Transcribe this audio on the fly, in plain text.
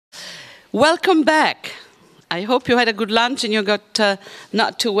Welcome back. I hope you had a good lunch and you got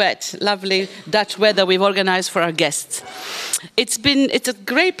not too wet. Lovely Dutch weather we've organized for our guests. It's a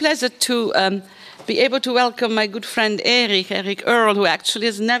great pleasure to be able to welcome my good friend Erich Hörl, who actually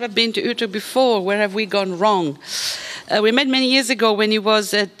has never been to Utrecht before. Where have we gone wrong? We met many years ago when he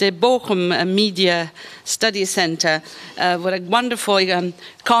was at the Bochum Media Study Center with a wonderful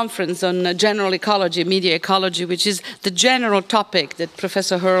conference on general ecology, media ecology, which is the general topic that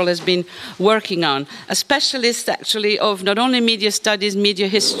Professor Hörl has been working on. A specialist, actually, of not only media studies, media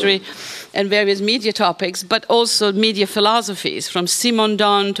history, and various media topics, but also media philosophies, from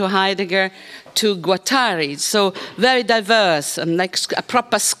Simondon to Heidegger to Guattari. So very diverse, and like a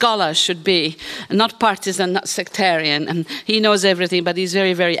proper scholar should be, not partisan, not sectarian. And he knows everything, but he's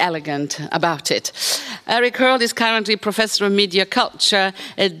very, very elegant about it. Erich Hörl is currently professor of media culture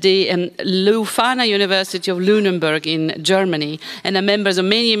at the Leuphana University of Lüneburg in Germany, and a member of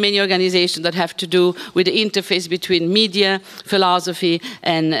many, many organizations that have to do with the interface between media, philosophy,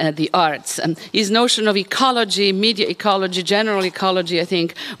 and the arts. His notion of ecology, media ecology, general ecology, I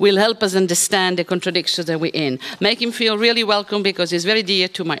think, will help us understand the contradictions that we're in. Make him feel really welcome because he's very dear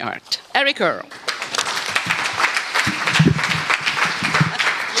to my art. Erich Hörl.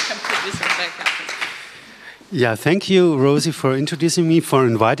 Yeah, thank you, Rosie, for introducing me, for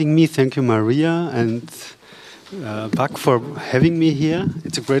inviting me. Thank you, Maria and Buck, for having me here.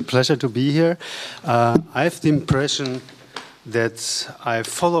 It's a great pleasure to be here. I have the impression that I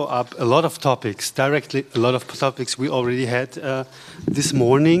follow up a lot of topics, directly a lot of topics we already had this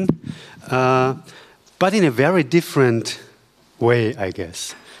morning, but in a very different way, I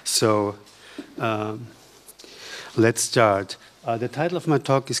guess. So let's start. The title of my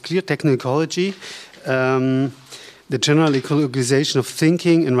talk is Clear Techno-Ecology, the general ecologization of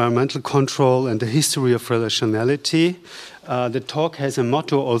thinking, environmental control, and the history of relationality. The talk has a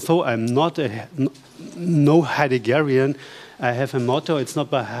motto, although I'm not no Heideggerian. I have a motto. It's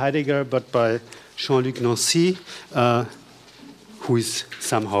not by Heidegger, but by Jean-Luc Nancy, who is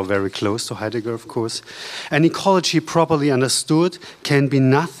somehow very close to Heidegger, of course. An ecology properly understood can be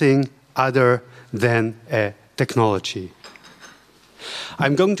nothing other than a technology.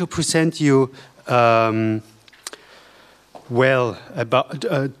 I'm going to present you about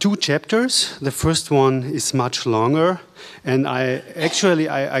two chapters. The first one is much longer, and I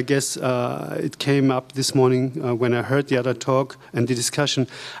guess it came up this morning when I heard the other talk and the discussion.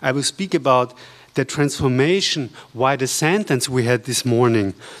 I will speak about the transformation, why the sentence we had this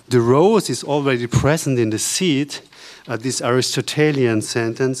morning, the rose is already present in the seed, this Aristotelian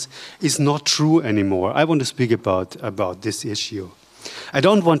sentence, is not true anymore. I want to speak about this issue. I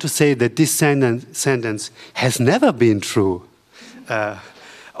don't want to say that this sentence has never been true,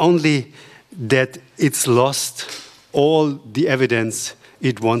 only that it's lost all the evidence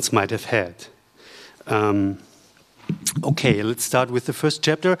it once might have had. Okay, let's start with the first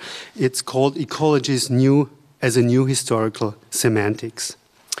chapter. It's called Ecology's as a New Historical Semantics.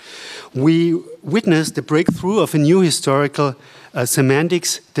 We witnessed the breakthrough of a new historical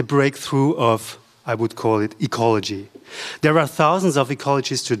semantics, the breakthrough of, I would call it, ecology. There are thousands of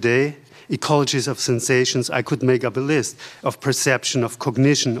ecologies today, ecologies of sensations. I could make up a list of perception, of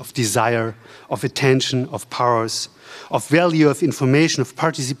cognition, of desire, of attention, of powers, of value of information, of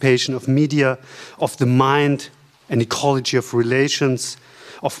participation, of media, of the mind, an ecology of relations,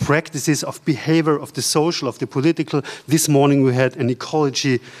 of practices, of behavior, of the social, of the political. This morning we had an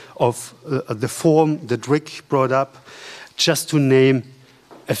ecology of the form that Rick brought up, just to name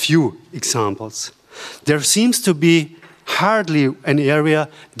a few examples. There seems to be hardly an area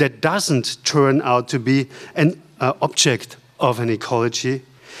that doesn't turn out to be an object of an ecology,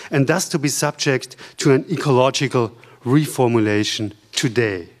 and thus to be subject to an ecological reformulation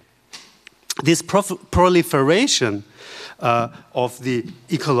today. This proliferation of the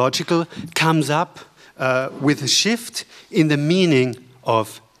ecological comes up with a shift in the meaning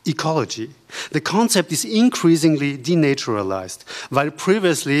of ecology. The concept is increasingly denaturalized, while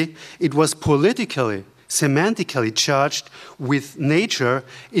previously it was politically, semantically charged with nature.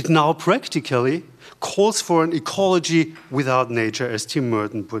 It now practically calls for an ecology without nature, as Tim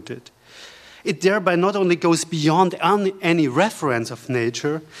Merton put it. It thereby not only goes beyond any reference of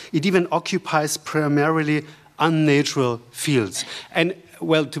nature, it even occupies primarily unnatural fields. And,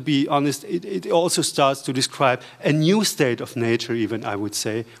 well, to be honest, it also starts to describe a new state of nature, even, I would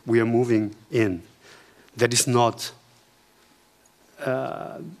say, we are moving in. That is not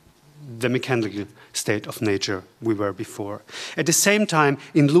the mechanical state of nature we were before. At the same time,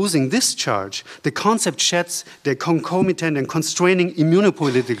 in losing this charge, the concept sheds the concomitant and constraining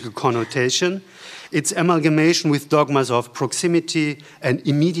immunopolitical connotation, its amalgamation with dogmas of proximity and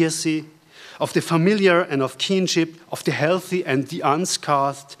immediacy, of the familiar and of kinship, of the healthy and the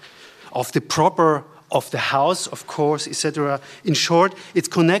unscathed, of the proper, of the house, of course, etc. In short, its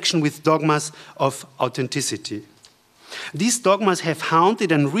connection with dogmas of authenticity. These dogmas have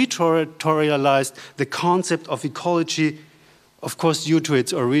haunted and reterritorialized the concept of ecology, of course, due to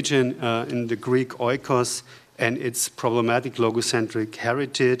its origin in the Greek oikos and its problematic logocentric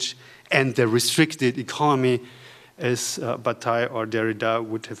heritage and the restricted economy, as Bataille or Derrida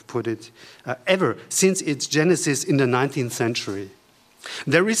would have put it, ever since its genesis in the 19th century.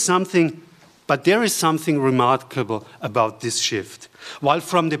 There is something remarkable about this shift. While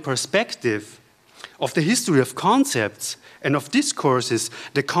from the perspective of the history of concepts and of discourses,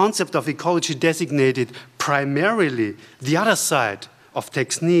 the concept of ecology designated primarily the other side of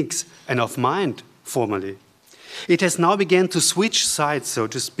techniques and of mind formerly. It has now begun to switch sides, so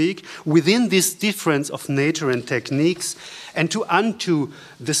to speak, within this difference of nature and techniques and to undo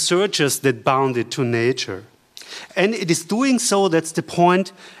the searches that bound it to nature. And it is doing so, that's the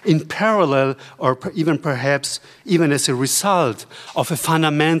point, in parallel or even perhaps even as a result of a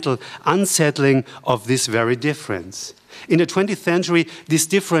fundamental unsettling of this very difference. In the 20th century, this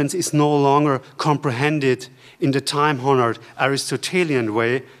difference is no longer comprehended in the time-honored Aristotelian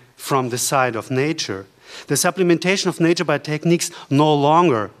way from the side of nature. The supplementation of nature by techniques no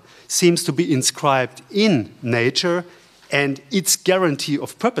longer seems to be inscribed in nature and its guarantee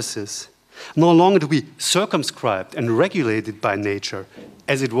of purposes, no longer to be circumscribed and regulated by nature,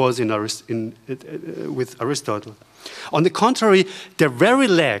 as it was with Aristotle. On the contrary, the very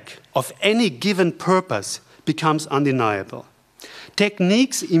lack of any given purpose becomes undeniable.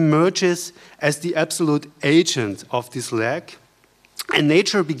 Techniques emerges as the absolute agent of this lack, and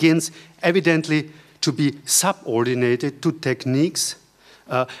nature begins evidently to be subordinated to techniques.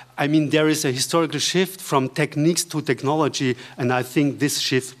 There is a historical shift from techniques to technology, and I think this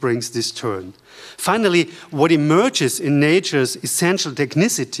shift brings this turn. Finally, what emerges in nature's essential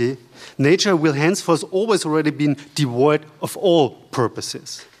technicity, nature will henceforth always already be devoid of all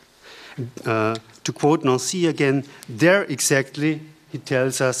purposes. To quote Nancy again, there exactly, he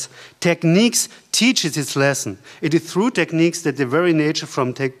tells us, techniques teaches its lesson. It is through techniques that the very nature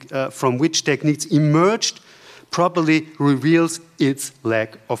from which techniques emerged properly reveals its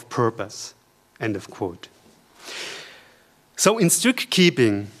lack of purpose. End of quote. So in strict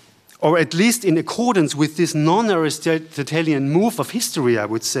keeping, or at least in accordance with this non-Aristotelian move of history, I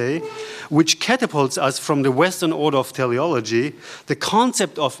would say, which catapults us from the Western order of teleology, the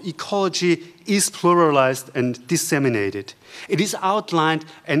concept of ecology is pluralized and disseminated. It is outlined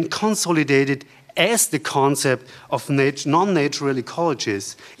and consolidated as the concept of non-natural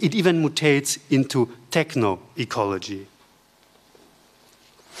ecologies. It even mutates into techno-ecology.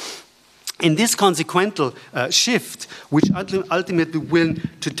 In this consequential shift, which ultimately will,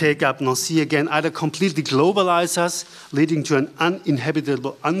 to take up Nancy again, either completely globalize us, leading to an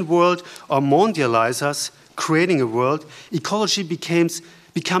uninhabitable unworld, or mondialize us, creating a world, ecology becomes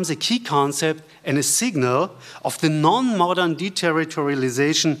a key concept and a signal of the non-modern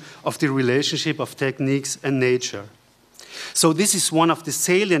deterritorialization of the relationship of techniques and nature. So this is one of the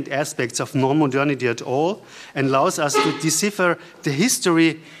salient aspects of non-modernity at all, and allows us to decipher the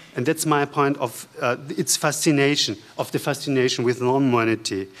history, and that's my point, of its fascination, of the fascination with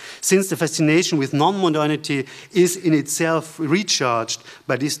non-modernity. Since the fascination with non-modernity is in itself recharged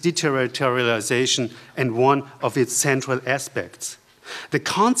by this deterritorialization and one of its central aspects. The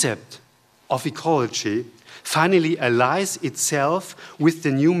concept of ecology finally allies itself with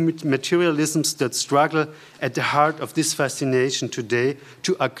the new materialisms that struggle at the heart of this fascination today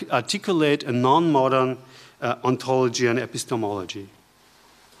to articulate a non-modern ontology and epistemology.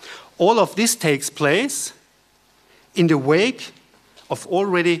 All of this takes place in the wake of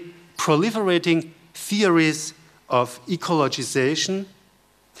already proliferating theories of ecologization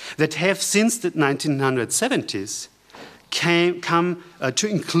that have since the 1970s come to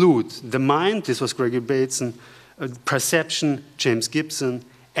include the mind, this was Gregory Bateson, perception, James Gibson,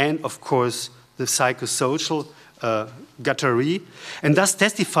 and of course the psychosocial Guattari, and thus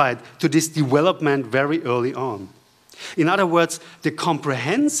testified to this development very early on. In other words, the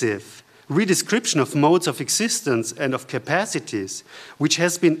comprehensive redescription of modes of existence and of capacities, which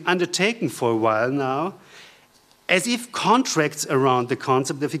has been undertaken for a while now, as if contracts around the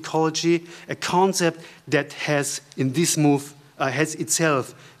concept of ecology, a concept that has, in this move, has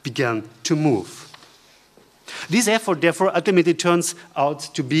itself begun to move. This effort, therefore, ultimately turns out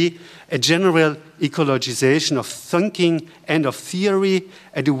to be a general ecologization of thinking and of theory,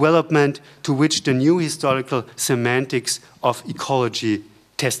 a development to which the new historical semantics of ecology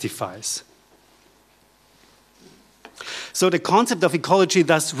testifies. So the concept of ecology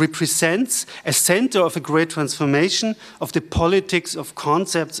thus represents a center of a great transformation of the politics of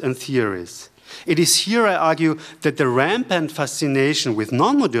concepts and theories. It is here, I argue, that the rampant fascination with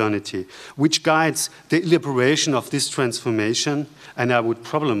non-modernity, which guides the elaboration of this transformation, and I would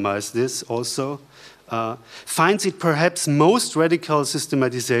problemize this also, finds it perhaps most radical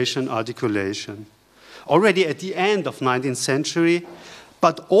systematization articulation. Already at the end of the 19th century,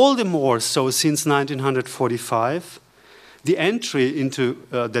 but all the more so since 1945, the entry into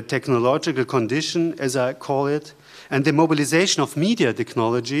the technological condition, as I call it, and the mobilization of media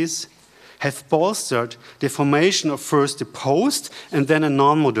technologies have bolstered the formation of first a post and then a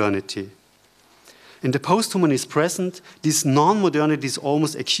non-modernity. In the post-humanist present, this non-modernity is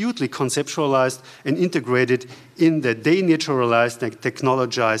almost acutely conceptualized and integrated in the denaturalized and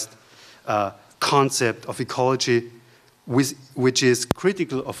technologized concept of ecology, which is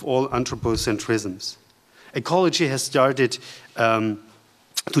critical of all anthropocentrisms. Ecology has started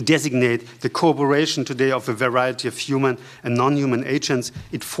to designate the cooperation today of a variety of human and non-human agents.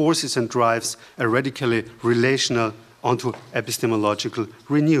 It forces and drives a radically relational onto epistemological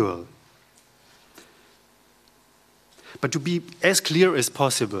renewal. But to be as clear as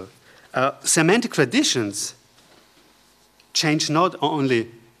possible, semantic traditions change not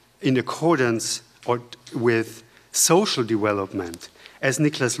only in accordance or with social development, as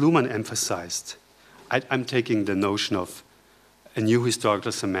Niklas Luhmann emphasized. I'm taking the notion of a new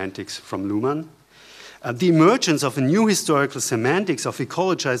historical semantics from Luhmann. The emergence of a new historical semantics of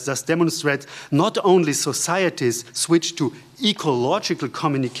ecology thus demonstrates not only societies switch to ecological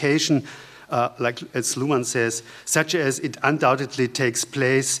communication, like as Luhmann says, such as it undoubtedly takes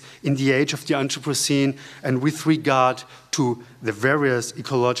place in the age of the Anthropocene and with regard to the various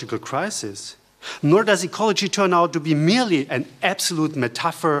ecological crises, nor does ecology turn out to be merely an absolute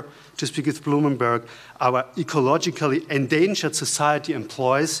metaphor, to speak with Blumenberg, our ecologically endangered society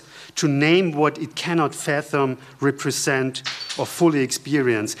employs to name what it cannot fathom, represent, or fully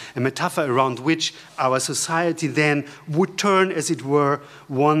experience, a metaphor around which our society then would turn, as it were,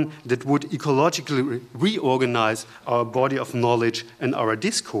 one that would ecologically reorganize our body of knowledge and our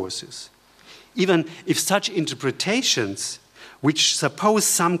discourses. Even if such interpretations, which suppose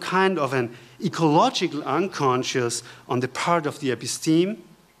some kind of an ecological unconscious on the part of the episteme,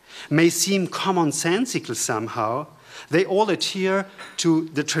 may seem commonsensical somehow, they all adhere to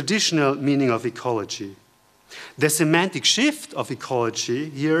the traditional meaning of ecology. The semantic shift of ecology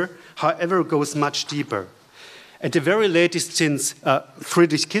here, however, goes much deeper. At the very latest, since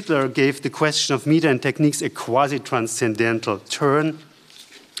Friedrich Kittler gave the question of media and techniques a quasi-transcendental turn,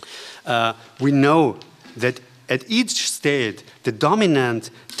 we know that at each state, the dominant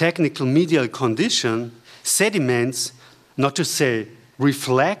technical medial condition sediments, not to say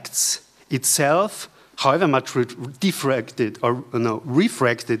reflects itself, however much refracted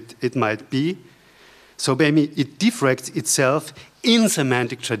it might be. So maybe it diffracts itself in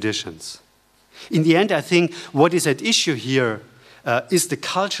semantic traditions. In the end, I think what is at issue here is the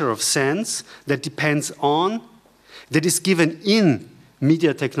culture of sense that depends on, that is given in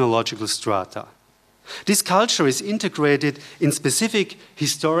media technological strata. This culture is integrated in specific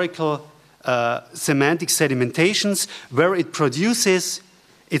historical semantic sedimentations where it produces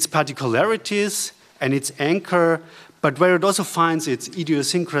its particularities and its anchor, but where it also finds its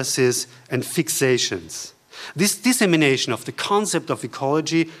idiosyncrasies and fixations. This dissemination of the concept of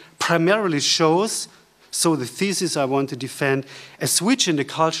ecology primarily shows, so the thesis I want to defend, a switch in the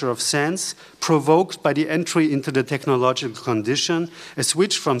culture of sense provoked by the entry into the technological condition, a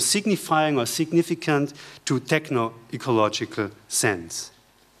switch from signifying or significant to techno-ecological sense.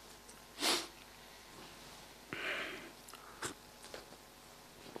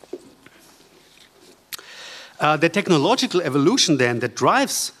 The technological evolution then that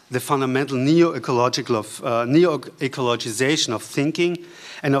drives the fundamental neo-ecologization of thinking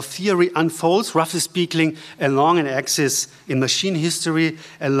and of theory unfolds, roughly speaking, along an axis in machine history,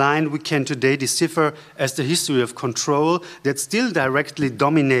 a line we can today decipher as the history of control that still directly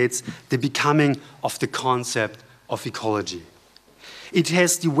dominates the becoming of the concept of ecology. It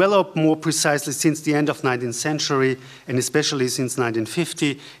has developed more precisely since the end of the 19th century, and especially since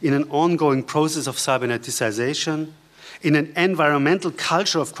 1950, in an ongoing process of cyberneticization, in an environmental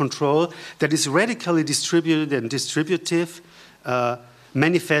culture of control that is radically distributed and distributive,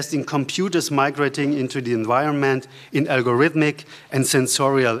 manifesting computers migrating into the environment in algorithmic and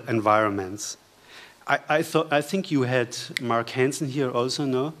sensorial environments. I think you had Mark Hansen here also,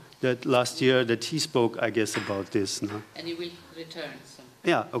 no? That last year that he spoke, I guess, about this, no? And he will return. So.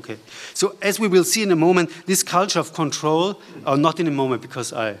 Yeah, okay. So as we will see in a moment, this culture of control, or not in a moment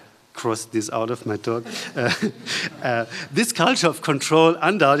because I cross this out of my talk. This culture of control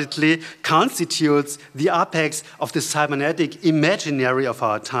undoubtedly constitutes the apex of the cybernetic imaginary of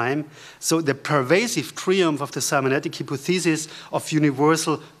our time. So the pervasive triumph of the cybernetic hypothesis of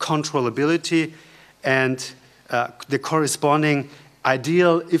universal controllability and the corresponding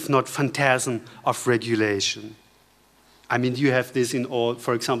ideal, if not phantasm, of regulation. I mean, you have this in all,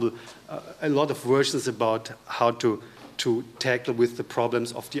 for example, a lot of versions about how to tackle with the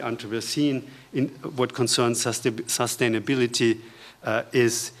problems of the Anthropocene in what concerns sustainability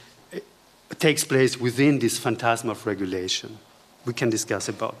takes place within this phantasm of regulation. We can discuss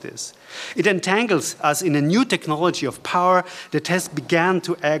about this. It entangles us in a new technology of power that has begun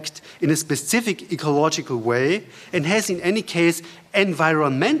to act in a specific ecological way and has in any case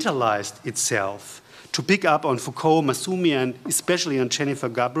environmentalized itself, to pick up on Foucault, Masumi, and especially on Jennifer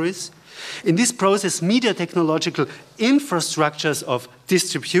Gabrys. In this process, media technological infrastructures of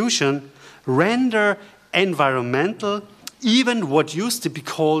distribution render environmental even what used to be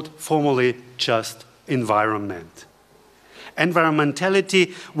called formerly just environment.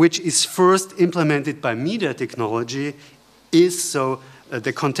 Environmentality, which is first implemented by media technology, is so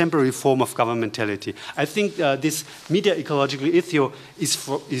the contemporary form of governmentality. I think this media ecological ethio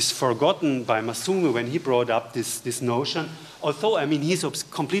is forgotten by Masumi when he brought up this notion. Although, I mean, he's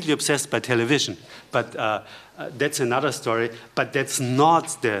completely obsessed by television, but that's another story. But that's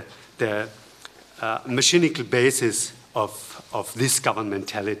not the machinical basis of this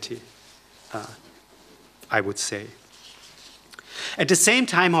governmentality, I would say. At the same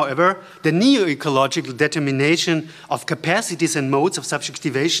time, however, the neo-ecological determination of capacities and modes of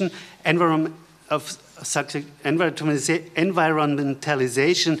subjectivation,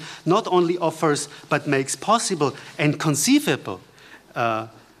 environmentalization not only offers but makes possible and conceivable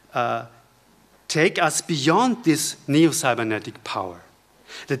take us beyond this neo-cybernetic power.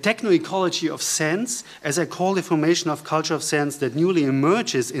 The techno-ecology of sense, as I call the formation of culture of sense that newly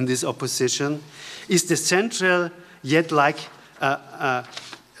emerges in this opposition, is the central yet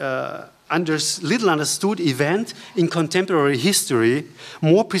little understood event in contemporary history,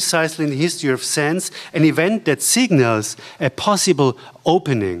 more precisely in the history of sense, an event that signals a possible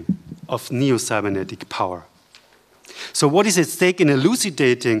opening of neo-cybernetic power. So what is at stake in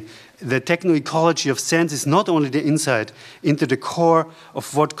elucidating the techno-ecology of sense is not only the insight into the core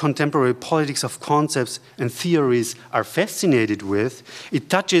of what contemporary politics of concepts and theories are fascinated with, it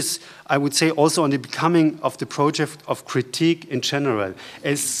touches, I would say, also on the becoming of the project of critique in general,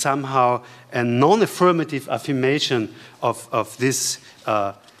 as somehow a non-affirmative affirmation of this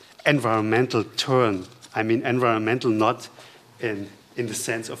environmental turn. I mean, environmental not in the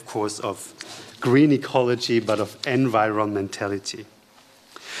sense, of course, of green ecology, but of environmentality.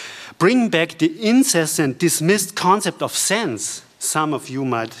 Bring back the incessant dismissed concept of sense. Some of you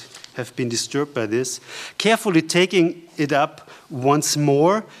might have been disturbed by this. Carefully taking it up once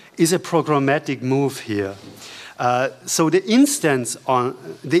more is a programmatic move here. So the insistence on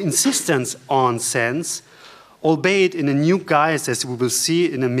sense, albeit in a new guise, as we will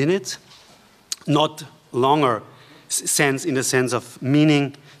see in a minute, not longer sense in the sense of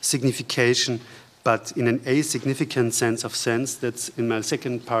meaning, signification, but in an asignificant sense of sense. That's in my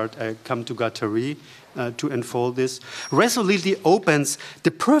second part. I come to Guattari to unfold this. Resolutely opens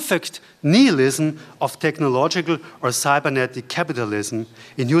the perfect nihilism of technological or cybernetic capitalism,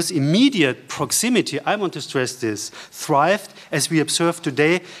 in whose immediate proximity, I want to stress this, thrived, as we observe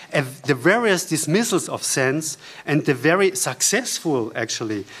today, the various dismissals of sense and the very successful,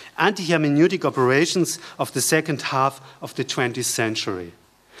 actually, anti-hermeneutic operations of the second half of the 20th century.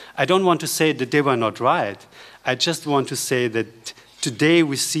 I don't want to say that they were not right. I just want to say that today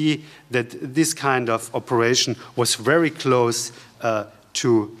we see that this kind of operation was very close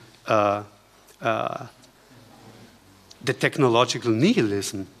to the technological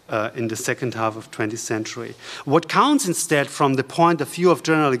nihilism in the second half of 20th century. What counts instead from the point of view of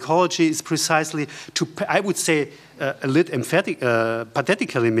general ecology is precisely to, I would say, a little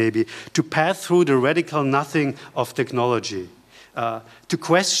pathetically maybe, to pass through the radical nothing of technology. To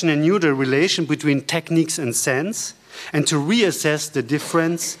question anew the relation between techniques and sense, and to reassess the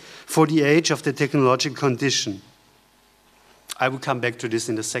difference for the age of the technological condition. I will come back to this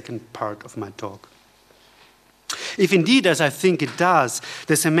in the second part of my talk. If indeed, as I think it does,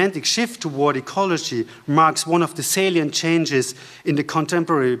 the semantic shift toward ecology marks one of the salient changes in the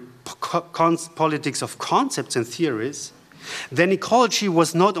contemporary politics of concepts and theories, then ecology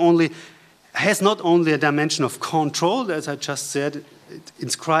has not only a dimension of control, as I just said,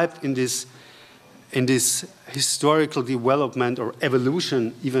 inscribed in this in this historical development or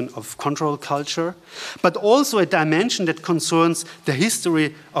evolution even of control culture, but also a dimension that concerns the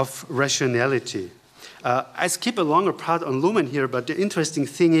history of rationality. I skip a longer part on Luhmann here, but the interesting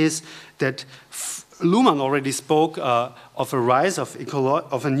thing is that Luhmann already spoke of a rise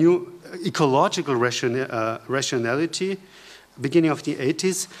of a new ecological rationality, beginning of the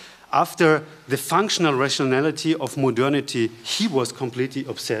 80s. After the functional rationality of modernity, he was completely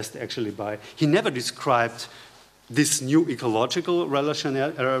obsessed actually by. He never described this new ecological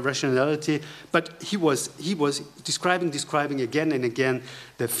rationality, but he was describing again and again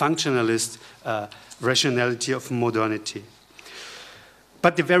the functionalist rationality of modernity.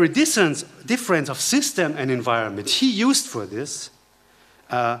 But the very difference of system and environment he used for this,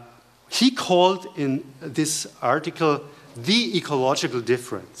 he called in this article the ecological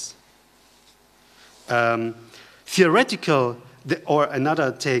difference. Theoretical, or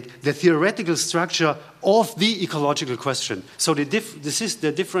another take, the theoretical structure of the ecological question. So the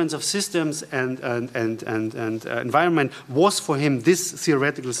difference of systems and environment was for him this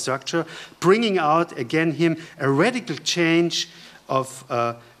theoretical structure, bringing out again him a radical change of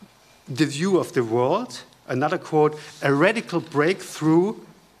the view of the world. Another quote, a radical breakthrough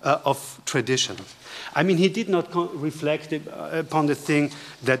of tradition. I mean, he did not reflect upon the thing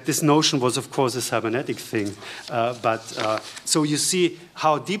that this notion was, of course, a cybernetic thing. So you see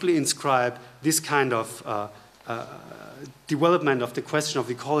how deeply inscribed this kind of development of the question of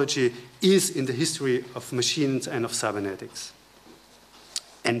ecology is in the history of machines and of cybernetics.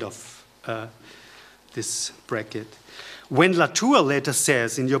 End of this bracket. When Latour later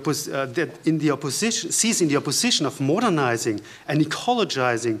says that in the opposition of modernizing and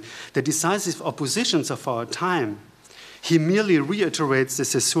ecologizing the decisive oppositions of our time, he merely reiterates the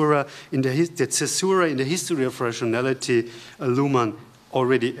caesura in the history of rationality Luhmann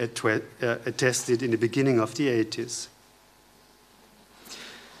already attested in the beginning of the 80s.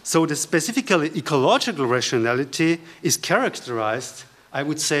 So the specifically ecological rationality is characterized, I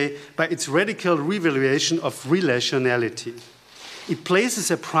would say, by its radical revaluation of relationality. It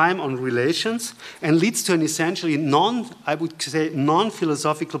places a prime on relations and leads to an essentially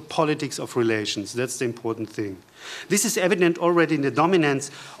non-philosophical politics of relations. That's the important thing. This is evident already in the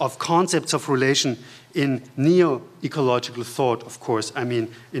dominance of concepts of relation in neo-ecological thought, of course. I mean,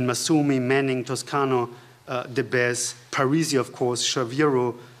 in Massumi, Manning, Toscano, De Bez, Parisi, of course,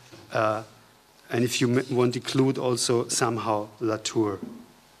 Shaviro, and if you want to include also somehow Latour.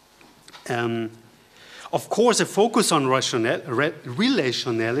 Of course, a focus on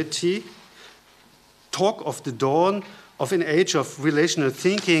relationality, talk of the dawn of an age of relational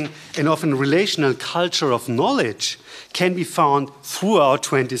thinking and of a relational culture of knowledge can be found throughout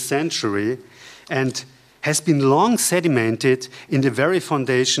 20th century and has been long sedimented in the very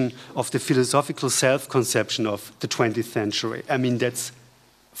foundation of the philosophical self-conception of the 20th century. I mean, that's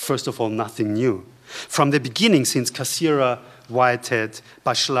first of all, nothing new. From the beginning, since Cassirer, Whitehead,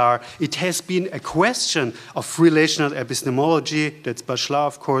 Bachelard, it has been a question of relational epistemology, that's Bachelard,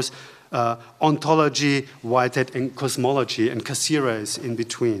 of course, ontology, Whitehead, and cosmology, and Cassirer is in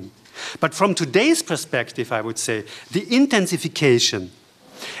between. But from today's perspective, I would say, the intensification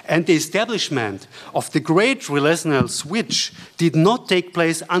and the establishment of the great relational switch did not take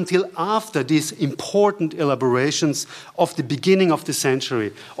place until after these important elaborations of the beginning of the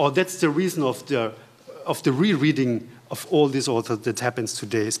century. Or that's the reason of the rereading of all these authors that happens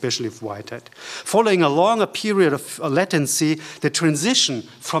today, especially of Whitehead. Following a longer period of latency, the transition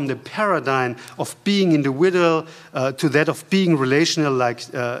from the paradigm of being individual to that of being relational, like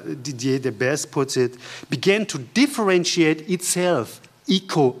Didier Debes puts it, began to differentiate itself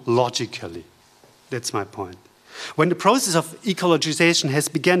ecologically. That's my point. When the process of ecologization has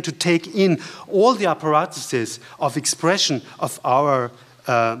begun to take in all the apparatuses of expression of our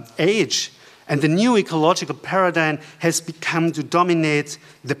age, and the new ecological paradigm has become to dominate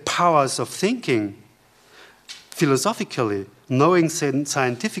the powers of thinking, philosophically, knowing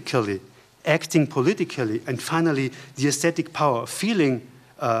scientifically, acting politically, and finally the aesthetic power of feeling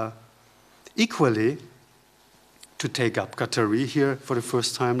equally, to take up Guattari here for the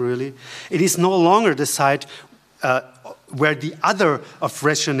first time, really. It is no longer the site where the other of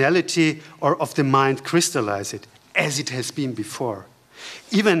rationality or of the mind crystallize it, as it has been before.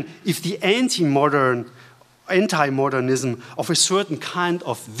 Even if the anti-modernism of a certain kind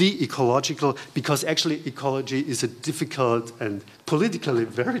of the ecological, because actually ecology is a difficult and politically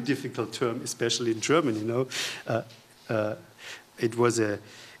very difficult term, especially in Germany, you know. It was a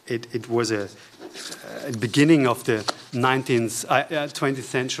beginning of the 20th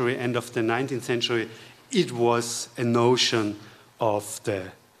century, end of the 19th century, it was a notion of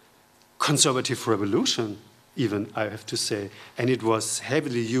the conservative revolution, even, I have to say. And it was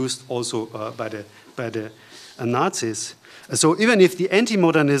heavily used also by the Nazis. So even if the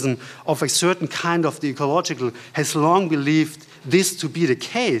anti-modernism of a certain kind of the ecological has long believed this to be the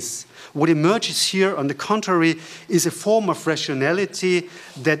case, what emerges here, on the contrary, is a form of rationality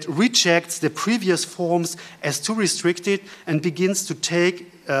that rejects the previous forms as too restricted and begins to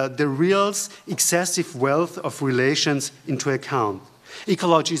take the real's excessive wealth of relations into account.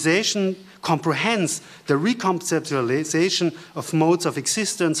 Ecologization comprehends the reconceptualization of modes of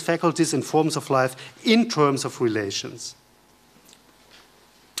existence, faculties, and forms of life in terms of relations.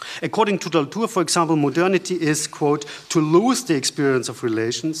 According to Latour, for example, modernity is, quote, to lose the experience of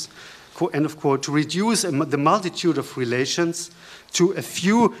relations, end of quote, to reduce the multitude of relations to a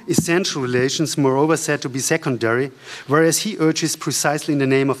few essential relations, moreover said to be secondary, whereas he urges precisely in the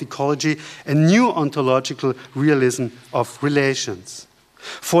name of ecology a new ontological realism of relations.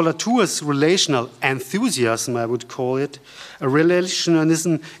 For Latour's relational enthusiasm, I would call it, a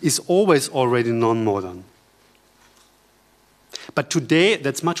relationalism is always already non-modern. But today,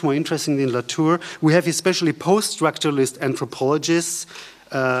 that's much more interesting than Latour, we have especially post-structuralist anthropologists,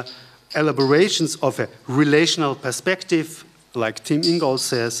 elaborations of a relational perspective, like Tim Ingold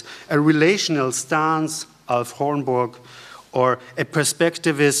says, a relational stance, Alf Hornborg, or a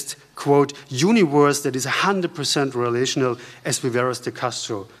perspectivist, quote, universe that is 100% relational, as Viveros de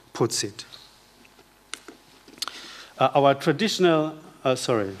Castro puts it. Our traditional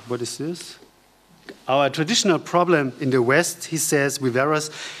problem in the West, he says, Viveros,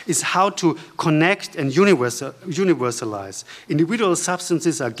 is how to connect and universalize. Individual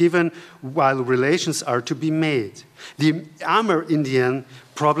substances are given while relations are to be made. The Amerindian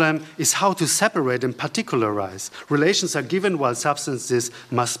problem is how to separate and particularize. Relations are given while substances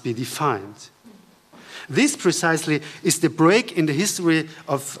must be defined. This precisely is the break in the history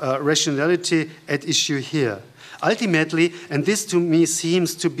of rationality at issue here. Ultimately, and this to me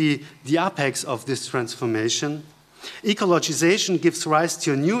seems to be the apex of this transformation, ecologization gives rise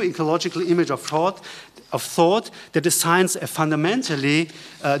to a new ecological image of thought that assigns a fundamentally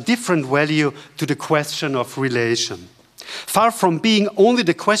different value to the question of relation. Far from being only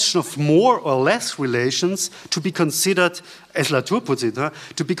the question of more or less relations to be considered, as Latour puts it,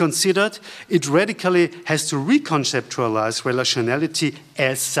 to be considered, it radically has to reconceptualize relationality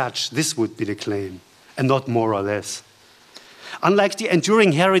as such. This would be the claim, and not more or less. Unlike the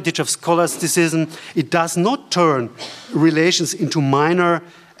enduring heritage of scholasticism, it does not turn relations into minor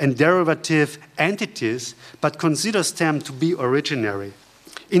and derivative entities, but considers them to be originary.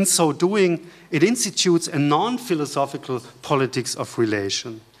 In so doing, it institutes a non-philosophical politics of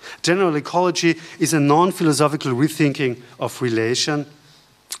relation. General ecology is a non-philosophical rethinking of relation.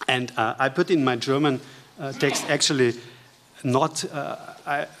 And I put in my German text actually not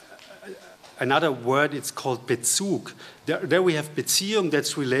another word, it's called Bezug. There we have Beziehung,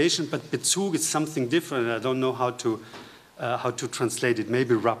 that's relation, but Bezug is something different. I don't know how to translate it,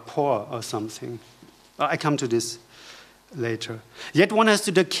 maybe rapport or something. I come to this later. Yet one has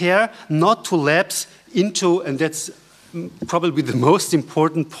to take care not to lapse into, and that's probably the most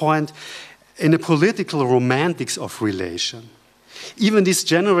important point, in a political romantics of relation. Even this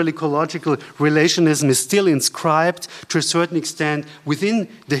general ecological relationism is still inscribed to a certain extent within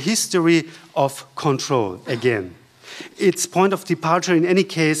the history of control, again. Its point of departure, in any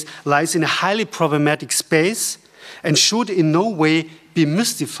case, lies in a highly problematic space and should in no way be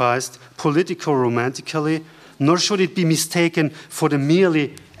mystified politico-romantically, nor should it be mistaken for the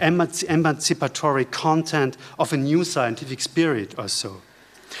merely emancipatory content of a new scientific spirit or so.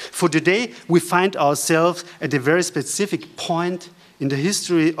 For today, we find ourselves at a very specific point in the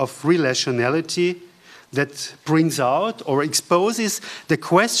history of relationality that brings out or exposes the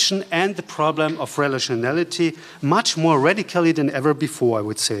question and the problem of relationality much more radically than ever before, I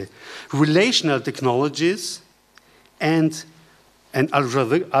would say. Relational technologies and an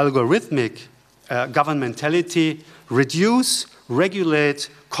algorithmic governmentality reduce, regulate,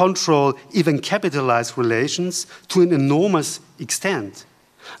 control, even capitalize relations to an enormous extent.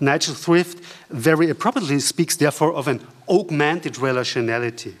 Nigel Thrift very appropriately speaks, therefore, of an augmented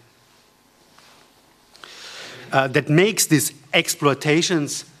relationality that makes these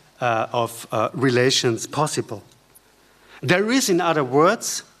exploitations of relations possible. There is, in other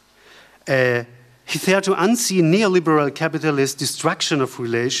words, a hitherto unseen neoliberal capitalist destruction of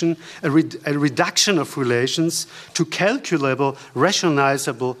relation, a reduction of relations to calculable,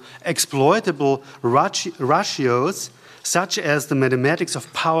 rationalizable, exploitable ratios, such as the mathematics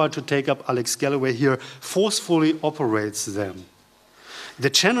of power, to take up Alex Galloway here, forcefully operates them. the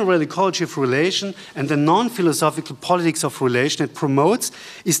general ecology of relation and the non-philosophical politics of relation it promotes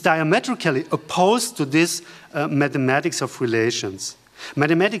is diametrically opposed to this mathematics of relations.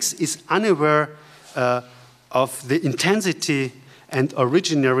 Mathematics is unaware of the intensity and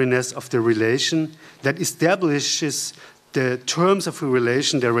originariness of the relation that establishes the terms of a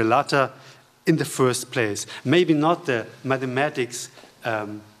relation, the relata, in the first place. Maybe not the mathematics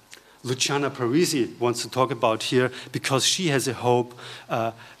Luciana Parisi wants to talk about here, because she has a hope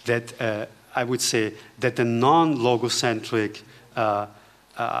that, I would say, that the non-logocentric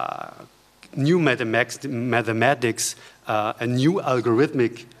new mathematics and new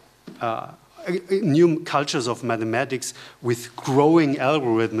algorithmic, new cultures of mathematics with growing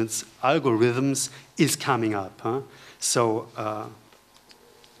algorithms is coming up. Huh? So,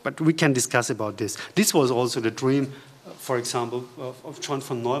 but we can discuss about this. This was also the dream, for example, of John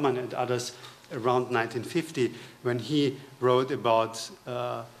von Neumann and others around 1950, when he wrote about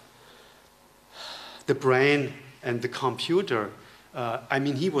the brain and the computer. I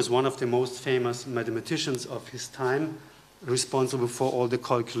mean, he was one of the most famous mathematicians of his time, responsible for all the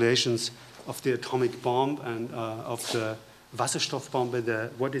calculations of the atomic bomb and of the Wasserstoffbombe,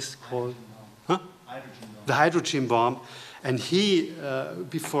 the, what is called? Huh? The hydrogen bomb. And he,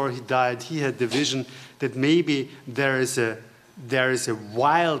 before he died, he had the vision that maybe there is a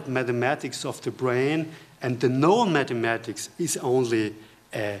wild mathematics of the brain, and the known mathematics is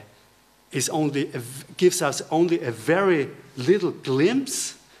gives us only a very little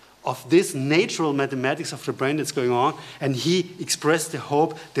glimpse of this natural mathematics of the brain that's going on. And he expressed the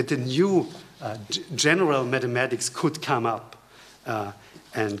hope that the new general mathematics could come up.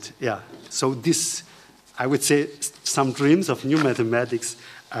 And yeah, so this, I would say, some dreams of new mathematics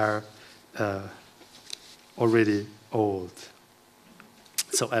are already old.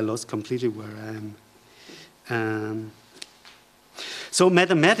 So I lost completely where I am. So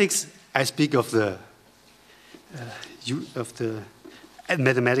mathematics, I speak of the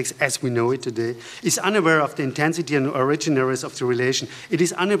mathematics as we know it today, is unaware of the intensity and originaries of the relation. It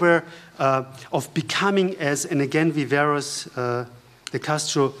is unaware of becoming as, and again Viveros de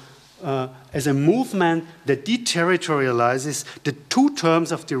Castro, as a movement that deterritorializes the two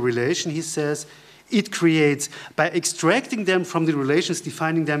terms of the relation, he says, it creates by extracting them from the relations,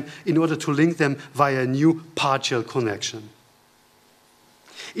 defining them in order to link them via a new partial connection.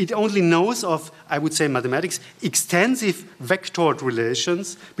 It only knows of, I would say, mathematics, extensive vectored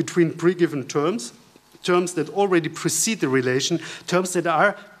relations between pre-given terms, terms that already precede the relation, terms that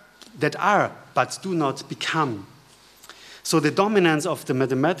are but do not become. So the dominance of the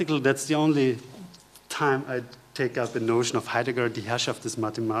mathematical, that's the only time I take up the notion of Heidegger, die Herrschaft des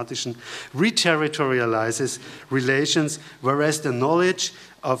Mathematischen, reterritorializes relations, whereas the knowledge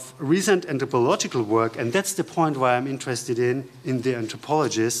of recent anthropological work, and that's the point why I'm interested in the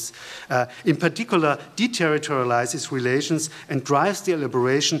anthropologists, in particular deterritorializes relations and drives the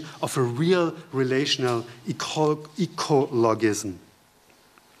elaboration of a real relational ecologism.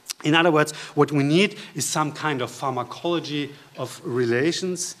 In other words, what we need is some kind of pharmacology of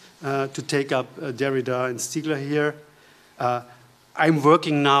relations, to take up Derrida and Stigler here. I'm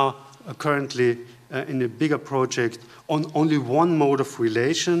working now currently in a bigger project on only one mode of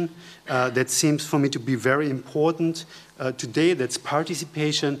relation that seems for me to be very important today, that's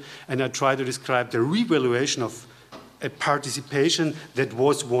participation, and I try to describe the revaluation of a participation that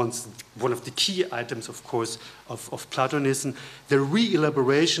was once one of the key items, of course, of Platonism, the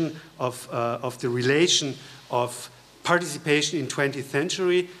re-elaboration of the relation of participation in 20th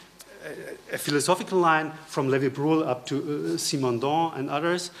century, a philosophical line from Lévi-Bruhl up to Simondon and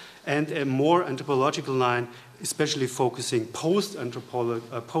others, and a more anthropological line, especially focusing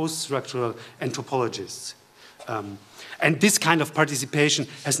post-structural anthropologists. And this kind of participation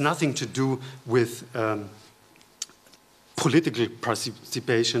has nothing to do with political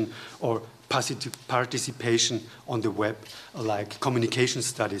participation or participation on the web, like communication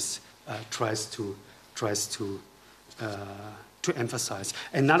studies tries to emphasize.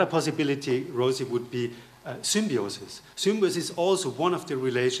 Another possibility, Rosie, would be symbiosis. Symbiosis is also one of the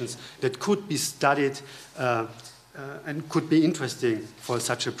relations that could be studied and could be interesting for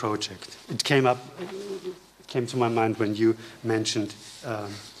such a project. It came to my mind when you mentioned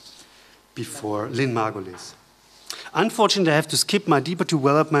before Lynn Margulis. Unfortunately, I have to skip my deeper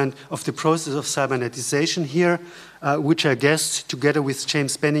development of the process of cybernetization here, which I guess, together with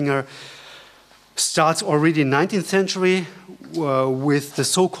James Benninger, starts already in the 19th century with the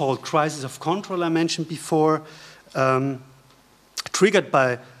so-called crisis of control I mentioned before, triggered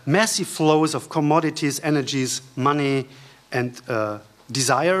by massive flows of commodities, energies, money, and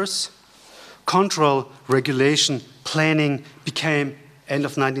desires. Control, regulation, planning became end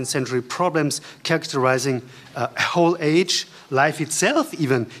of 19th century problems characterizing a whole age. Life itself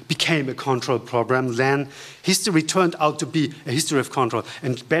even became a control problem. Then history turned out to be a history of control.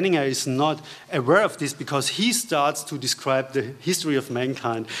 And Benninger is not aware of this because he starts to describe the history of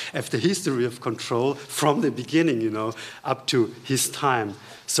mankind as the history of control from the beginning, you know, up to his time.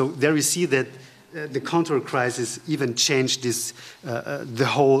 So there we see that the control crisis even changed this, the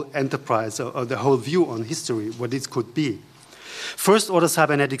whole enterprise or the whole view on history, what it could be. First order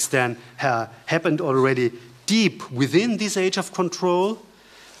cybernetics then happened already deep within this age of control,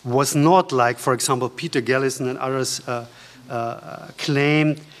 was not like, for example, Peter Gallison and others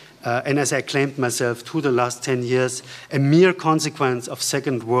claimed, and as I claimed myself to the last 10 years, a mere consequence of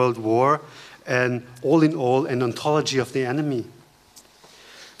Second World War, and all in all, an ontology of the enemy.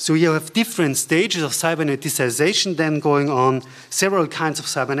 So you have different stages of cyberneticization then going on, several kinds of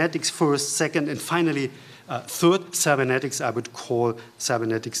cybernetics, first, second, and finally, third cybernetics, I would call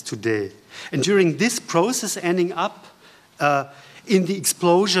cybernetics today. And during this process ending up in the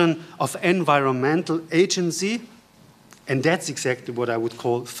explosion of environmental agency, and that's exactly what I would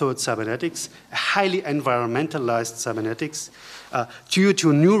call third cybernetics, a highly environmentalized cybernetics, due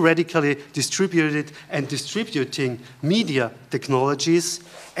to new radically distributed and distributing media technologies,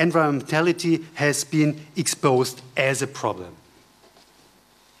 environmentality has been exposed as a problem.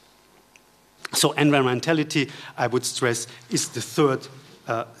 So environmentality, I would stress, is the third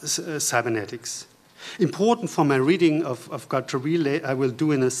cybernetics. Important for my reading of Guattari, I will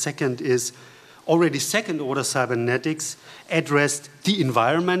do in a second, is already second order cybernetics addressed the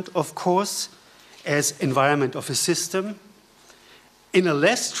environment, of course, as environment of a system in a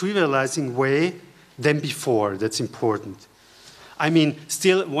less trivializing way than before. That's important. I mean,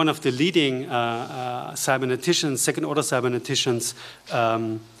 still one of the leading cyberneticians, second order cyberneticians,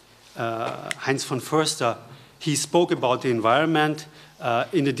 Heinz von Förster, he spoke about the environment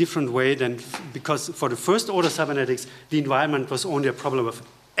in a different way than, because for the first order cybernetics, the environment was only a problem of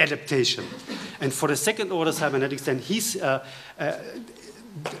adaptation. And for the second order cybernetics, then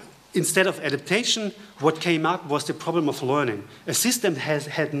instead of adaptation, what came up was the problem of learning. A system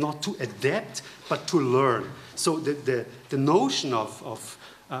had not to adapt, but to learn. So the notion of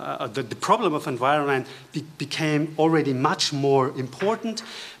the problem of environment became already much more important.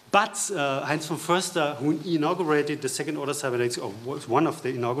 But Heinz von Förster, who inaugurated the second order cybernetics, or was one of the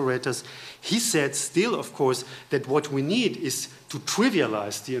inaugurators, he said still, of course, that what we need is to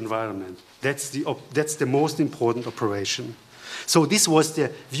trivialize the environment. That's the most important operation. So this was the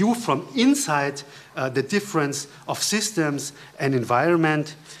view from inside the difference of systems and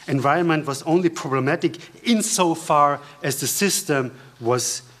environment. Environment was only problematic insofar as the system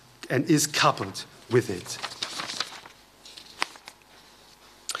was and is coupled with it.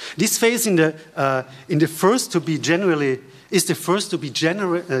 This phase is the first to be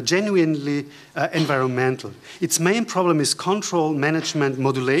genuinely environmental. Its main problem is control, management,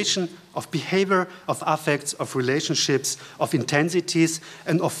 modulation of behavior, of affects, of relationships, of intensities,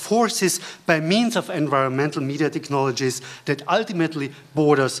 and of forces by means of environmental media technologies that ultimately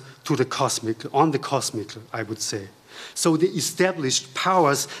borders to the cosmic, on the cosmic, I would say. So the established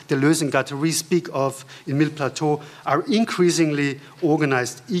powers Deleuze and Guattari speak of in Mille Plateaux are increasingly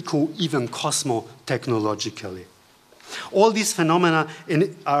organized even cosmo-technologically. All these phenomena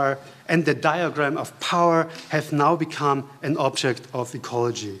and the diagram of power have now become an object of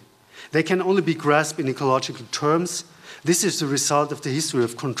ecology. They can only be grasped in ecological terms. This is the result of the history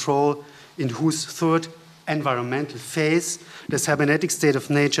of control, in whose third environmental phase, the cybernetic state of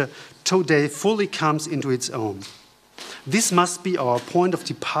nature, today fully comes into its own. This must be our point of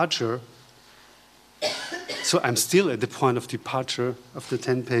departure. So I'm still at the point of departure of the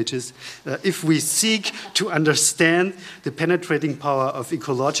 10 pages. If we seek to understand the penetrating power of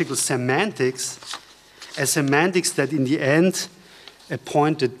ecological semantics, a semantics that in the end, a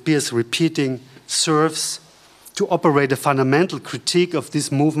point that bears repeating, serves to operate a fundamental critique of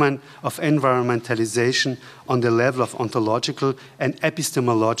this movement of environmentalization on the level of ontological and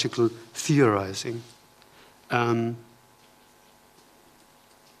epistemological theorizing.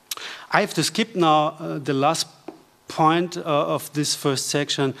 I have to skip now the last point of this first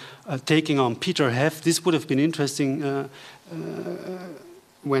section, taking on Peter Heff. This would have been interesting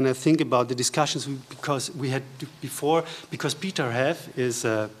when I think about the discussions because we had before, because Peter Heff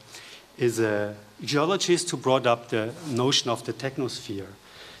is a geologist who brought up the notion of the technosphere.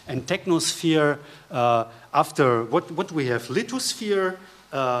 And technosphere, after what we have, lithosphere,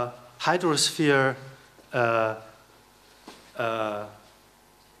 hydrosphere,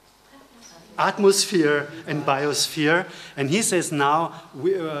 atmosphere and biosphere, and he says now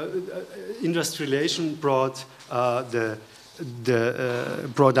industrialization brought the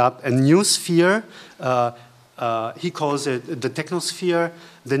brought up a new sphere. He calls it the technosphere,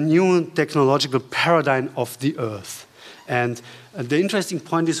 the new technological paradigm of the Earth. And the interesting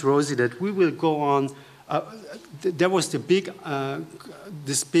point is, Rosie, that we will go on. There was the big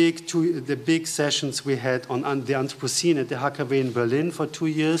sessions we had on the Anthropocene at the HKW in Berlin for 2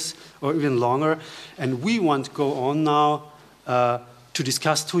 years or even longer, and we want to go on now to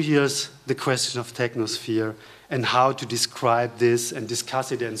discuss 2 years the question of technosphere and how to describe this and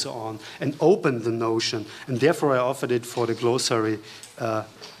discuss it and so on, and open the notion. And therefore I offered it for the glossary.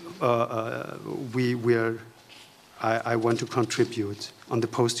 I want to contribute on the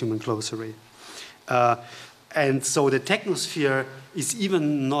Posthuman Glossary. And so the technosphere is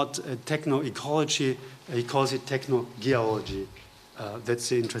even not a techno-ecology, he calls it techno-geology. That's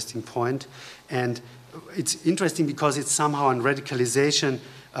the interesting point. And it's interesting because it's somehow a radicalization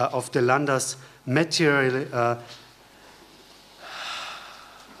of the Lander's material.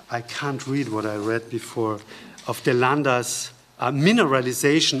 I can't read what I read before, of the Lander's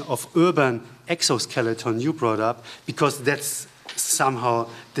mineralization of urban exoskeleton you brought up, because that's somehow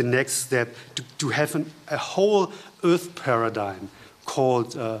the next step to have a whole Earth paradigm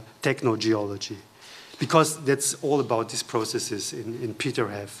called technogeology, because that's all about these processes in Peter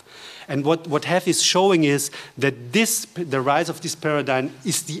Heff. And what Heff is showing is that the rise of this paradigm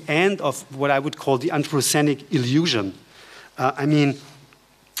is the end of what I would call the Anthropocenic illusion. What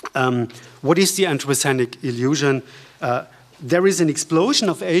is the Anthropocenic illusion? There is an explosion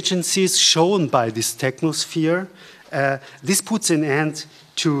of agencies shown by this technosphere. This puts an end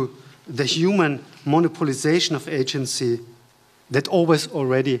to the human monopolization of agency that always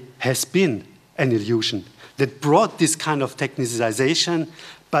already has been an illusion, that brought this kind of technicization,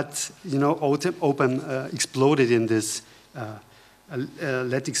 but open exploded in this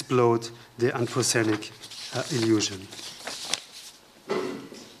let explode the Anthropocenic illusion.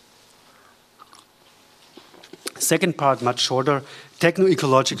 Second part, much shorter,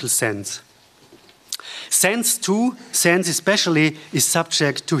 techno-ecological sense. Sense too, sense especially, is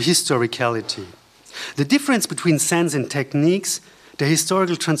subject to historicality. The difference between sense and techniques, the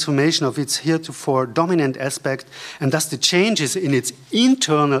historical transformation of its heretofore dominant aspect, and thus the changes in its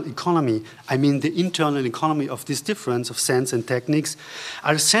internal economy, the internal economy of this difference of sense and techniques,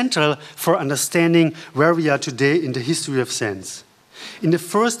 are central for understanding where we are today in the history of sense. In the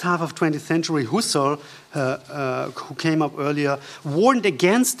first half of 20th century, Husserl, who came up earlier, warned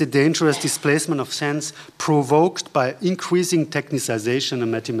against the dangerous displacement of sense provoked by increasing technicization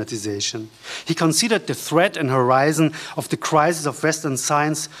and mathematization. He considered the threat and horizon of the crisis of Western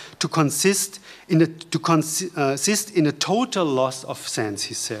science to consist in a total loss of sense,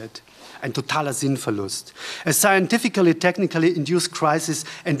 he said. Ein totaler Sinnverlust. A scientifically, technically induced crisis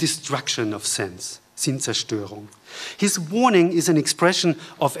and destruction of sense. Sinnzerstörung. His warning is an expression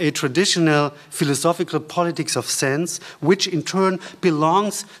of a traditional philosophical politics of sense, which in turn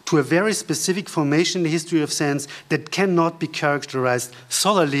belongs to a very specific formation in the history of sense that cannot be characterized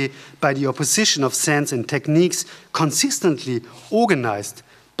solely by the opposition of sense and techniques consistently organized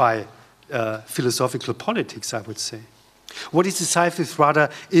by philosophical politics, I would say. What is decisive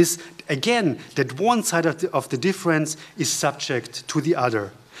rather is, again, that one side of the difference is subject to the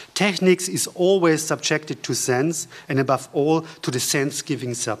other. Techniques is always subjected to sense, and above all, to the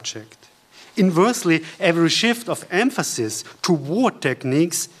sense-giving subject. Inversely, every shift of emphasis toward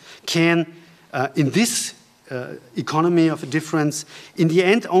techniques can, in this economy of a difference, in the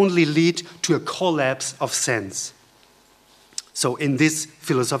end only lead to a collapse of sense. So in this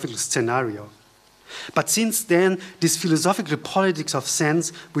philosophical scenario. But since then, this philosophical politics of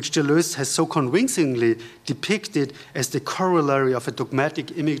sense, which Deleuze has so convincingly depicted as the corollary of a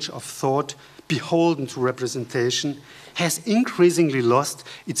dogmatic image of thought beholden to representation, has increasingly lost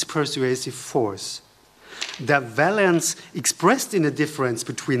its persuasive force. The valence expressed in the difference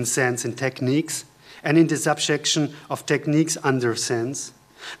between sense and techniques, and in the subjection of techniques under sense,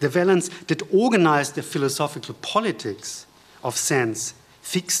 the valence that organized the philosophical politics of sense,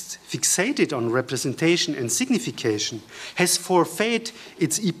 fixated on representation and signification, has forfeit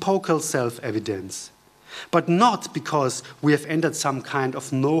its epochal self-evidence. But not because we have entered some kind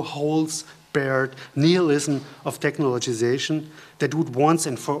of no-holes-barred nihilism of technologization that would once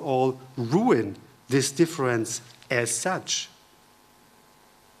and for all ruin this difference as such.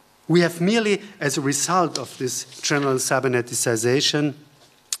 We have merely, as a result of this general cyberneticization,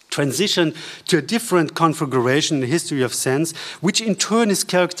 transition to a different configuration in the history of sense, which in turn is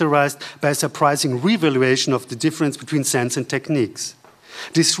characterized by a surprising revaluation of the difference between sense and techniques.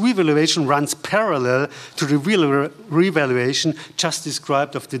 This revaluation runs parallel to the revaluation just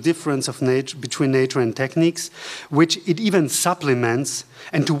described of the difference of between nature and techniques, which it even supplements,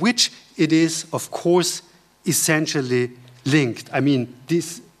 and to which it is, of course, essentially linked. I mean,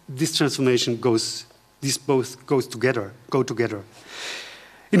 this transformation these both go together.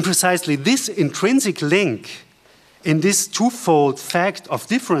 In precisely this intrinsic link, in this twofold fact of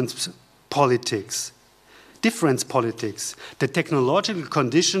difference politics, the technological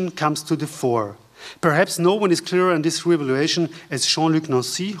condition comes to the fore. Perhaps no one is clearer on this revaluation as Jean-Luc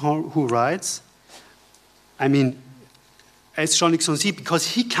Nancy, who writes, I mean, as Jean-Luc Nancy, because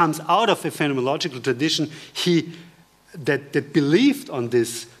he comes out of a phenomenological tradition that believed on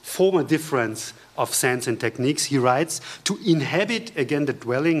this former difference of sense and techniques. He writes, to inhabit, again the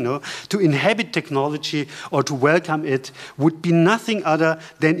dwelling, to inhabit technology or to welcome it would be nothing other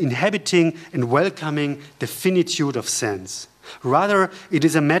than inhabiting and welcoming the finitude of sense. Rather, it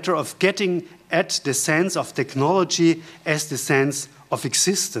is a matter of getting at the sense of technology as the sense of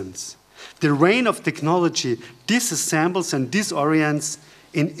existence. The reign of technology disassembles and disorients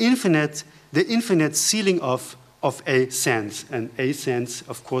the infinite ceiling of a sense, and a sense,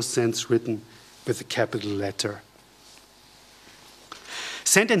 of course, sense written with a capital letter.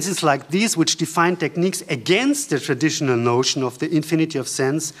 Sentences like these, which define techniques against the traditional notion of the infinity of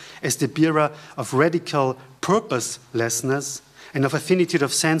sense as the bearer of radical purposelessness and of a finitude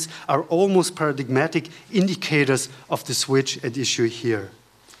of sense, are almost paradigmatic indicators of the switch at issue here.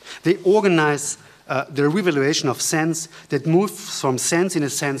 They organize the revaluation of sense that moves from sense in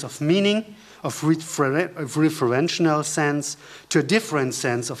a sense of meaning, of referential sense, to a different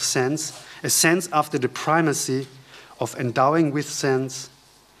sense of sense, a sense after the primacy of endowing with sense,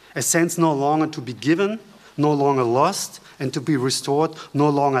 a sense no longer to be given, no longer lost, and to be restored, no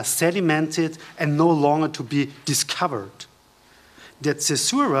longer sedimented, and no longer to be discovered. That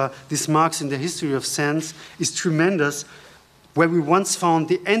caesura this marks in the history of sense is tremendous. Where we once found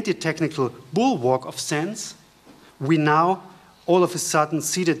the anti-technical bulwark of sense, we now all of a sudden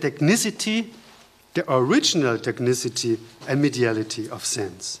see the technicity, the original technicity and mediality of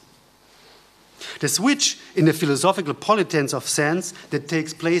sense. The switch in the philosophical politeness of sense that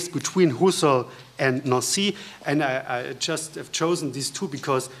takes place between Husserl and Nancy, and I just have chosen these two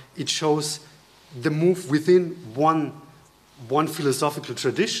because it shows the move within one philosophical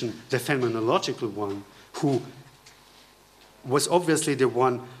tradition, the phenomenological one, who was obviously the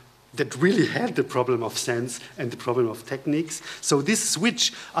one that really had the problem of sense and the problem of techniques. So this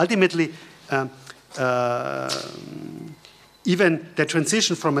switch ultimately, even the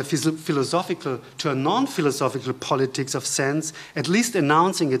transition from a philosophical to a non-philosophical politics of sense, at least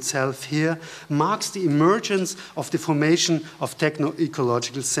announcing itself here, marks the emergence of the formation of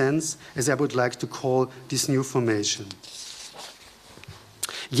techno-ecological sense, as I would like to call this new formation.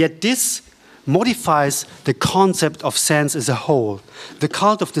 Yet this modifies the concept of sense as a whole. The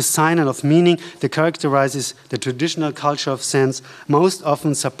cult of the sign and of meaning that characterizes the traditional culture of sense, most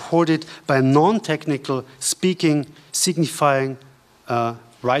often supported by a non-technical speaking, signifying,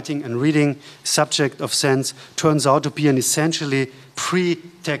 writing and reading subject of sense, turns out to be an essentially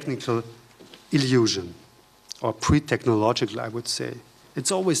pre-technical illusion, or pre-technological, I would say.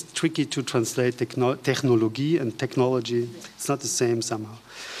 It's always tricky to translate technology and technology. It's not the same somehow.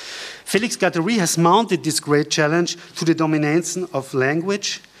 Félix Guattari has mounted this great challenge to the domination of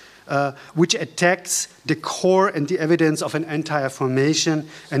language, which attacks the core and the evidence of an entire formation,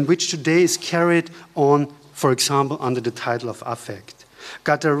 and which today is carried on, for example, under the title of affect.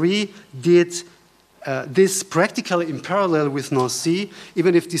 Guattari did this practically in parallel with Nancy,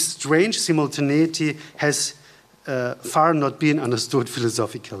 even if this strange simultaneity has far not been understood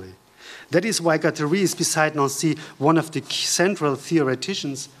philosophically. That is why Guattari is, beside Nancy, one of the central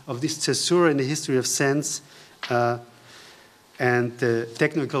theoreticians of this caesura in the history of sense and the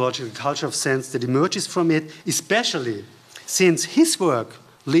techno-ecological culture of sense that emerges from it, especially since his work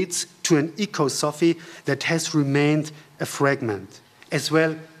leads to an eco-sophie that has remained a fragment, as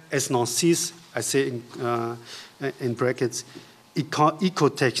well as Nancy's, I say in brackets,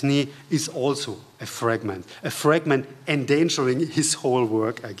 ecotechnie is also a fragment endangering his whole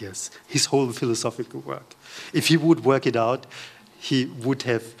work, I guess, his whole philosophical work. If he would work it out, he would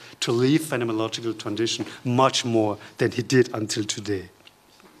have to leave phenomenological tradition much more than he did until today.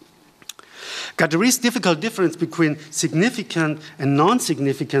 Guattari's difficult difference between significant and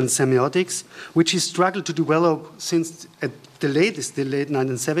non-significant semiotics, which he struggled to develop since at the late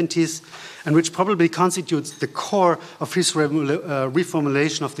 1970s, and which probably constitutes the core of his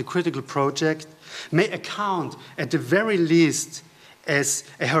reformulation of the critical project, may account, at the very least, as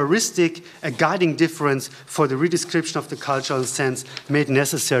a heuristic, a guiding difference for the redescription of the cultural sense made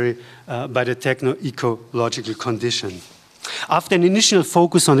necessary by the techno-ecological condition. After an initial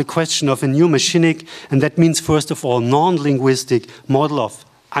focus on the question of a new machinic, and that means first of all non-linguistic model of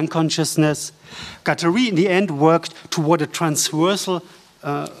unconsciousness, Guattari in the end worked toward a transversal,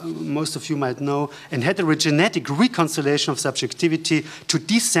 most of you might know, and heterogenetic reconciliation of subjectivity to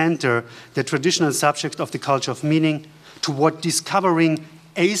decenter the traditional subject of the culture of meaning toward discovering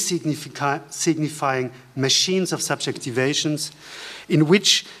signifying machines of subjectivations, in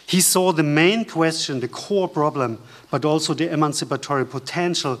which he saw the main question, the core problem, but also the emancipatory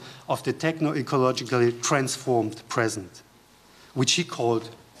potential of the techno-ecologically transformed present, which he called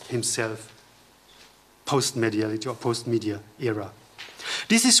himself post-mediality or post-media era.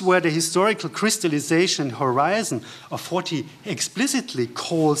 This is where the historical crystallization horizon of what he explicitly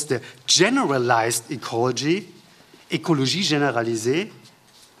calls the generalized ecology, écologie généralisée,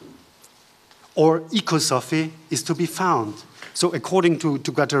 or Eco-Sophie, is to be found. So according to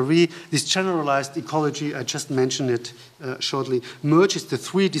Guattari, this generalized ecology, I just mentioned it shortly, merges the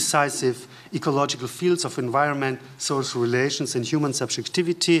three decisive ecological fields of environment, social relations, and human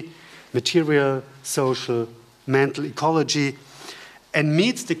subjectivity, material, social, mental ecology, and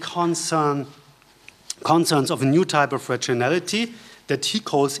meets the concerns of a new type of rationality that he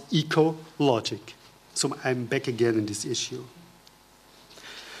calls eco-logic. So I'm back again in this issue.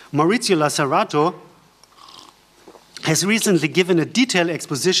 Maurizio Lazzarato has recently given a detailed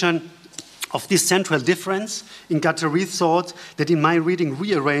exposition of this central difference in Guattari's thought that in my reading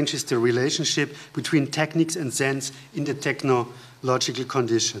rearranges the relationship between techniques and sense in the technological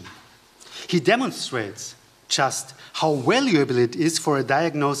condition. He demonstrates just how valuable it is for a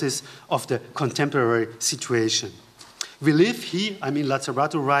diagnosis of the contemporary situation. We live,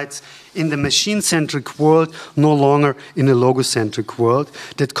 Lazzarato writes, in the machine-centric world, no longer in a logocentric world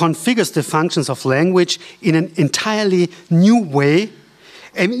that configures the functions of language in an entirely new way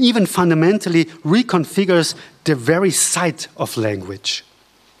and even fundamentally reconfigures the very site of language.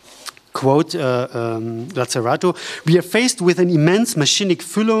 Quote Lazzarato, "We are faced with an immense machinic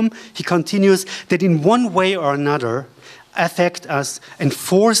phylum," he continues, "that in one way or another affect us and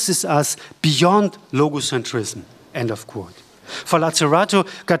forces us beyond logocentrism." End of quote. For Lazzarato,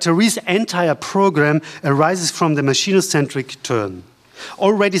 Guattari's entire program arises from the machinocentric turn.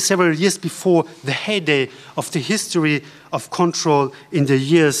 Already several years before the heyday of the history of control in the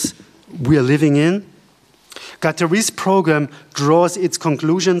years we are living in, Guattari's program draws its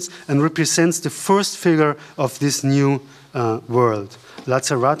conclusions and represents the first figure of this new world.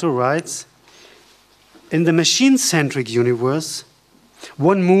 Lazzarato writes, "In the machine-centric universe,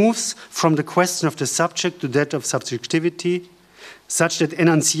 one moves from the question of the subject to that of subjectivity, such that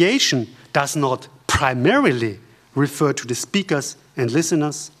enunciation does not primarily refer to the speakers and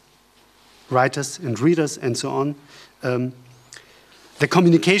listeners, writers and readers, and so on, the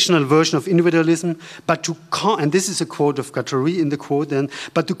communicational version of individualism, but to, and this is a quote of Guattari in the quote then,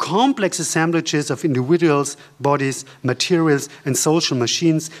 but to complex assemblages of individuals, bodies, materials, and social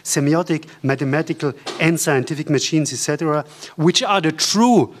machines, semiotic, mathematical, and scientific machines, etc., which are the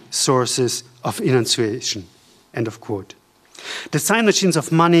true sources of enunciation." End of quote. The sign machines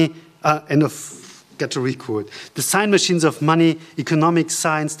of money, end of Guattari quote, "The sign machines of money, economics,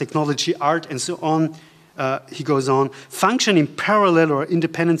 science, technology, art, and so on," he goes on, "function in parallel or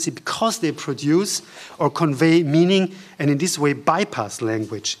independency because they produce or convey meaning and in this way bypass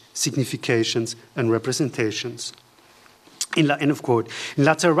language, significations, and representations." End of quote. In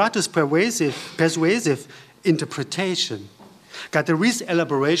Lazzarato's persuasive interpretation, Guattari's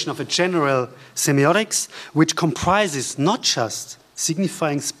elaboration of a general semiotics which comprises not just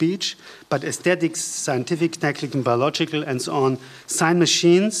signifying speech, but aesthetics, scientific, technical, biological, and so on, sign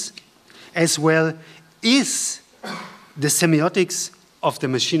machines, as well is the semiotics of the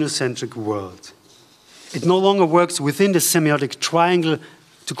machinocentric world. It no longer works within the semiotic triangle,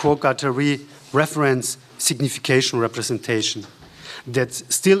 to quote Guattari, reference, signification, representation. That's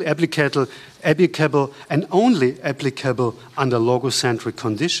still applicable and only applicable under logocentric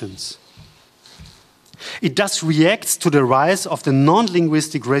conditions. It thus reacts to the rise of the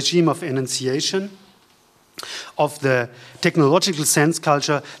non-linguistic regime of enunciation, of the technological sense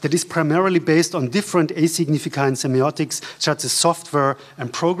culture that is primarily based on different asignificant semiotics such as software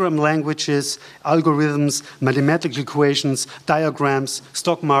and program languages, algorithms, mathematical equations, diagrams,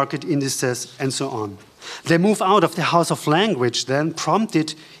 stock market indices, and so on. They move out of the house of language then,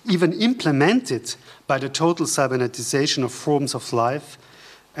 prompted, even implemented by the total cybernetization of forms of life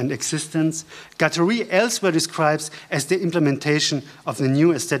and existence. Guattari elsewhere describes as the implementation of the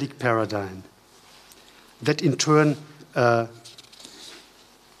new aesthetic paradigm. That in turn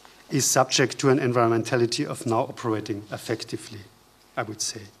is subject to an environmentality of now operating effectively, I would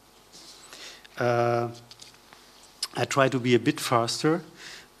say. I try to be a bit faster.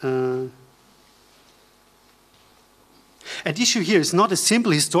 At issue here is not a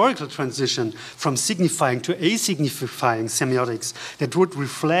simple historical transition from signifying to asignifying semiotics that would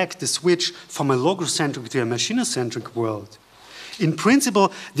reflect the switch from a logocentric to a machinocentric world. In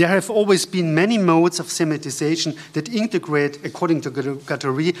principle, there have always been many modes of semiotization that integrate, according to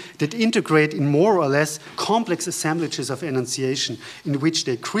Guattari, that integrate in more or less complex assemblages of enunciation in which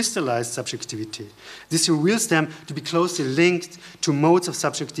they crystallize subjectivity. This reveals them to be closely linked to modes of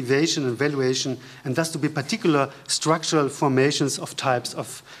subjectivation and valuation, and thus to be particular structural formations of types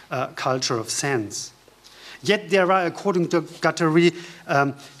of culture of sense. Yet there are, according to Guattari,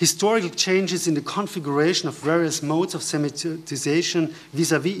 historical changes in the configuration of various modes of semiotization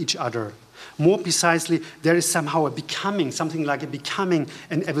vis-à-vis each other. More precisely, there is somehow a becoming, something like a becoming,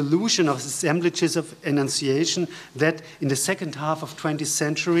 an evolution of assemblages of enunciation that in the second half of 20th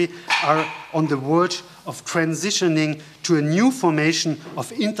century are on the verge of transitioning to a new formation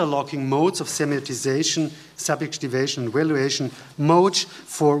of interlocking modes of semiotization, subjectivation, and valuation, modes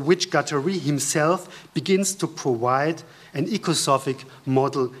for which Guattari himself begins to provide an eco-sophic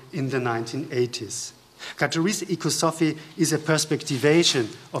model in the 1980s. Guattari's Eco-Sophie is a perspectivation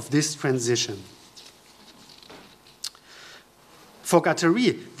of this transition. For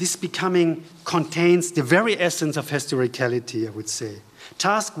Guattari, this becoming contains the very essence of historicality, I would say.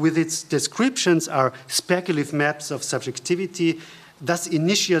 Tasked with its descriptions are speculative maps of subjectivity, thus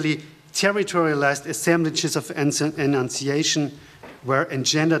initially territorialized assemblages of enunciation were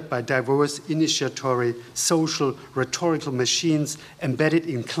engendered by diverse initiatory, social, rhetorical machines embedded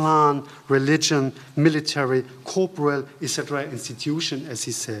in clan, religion, military, corporal, etc. institution, as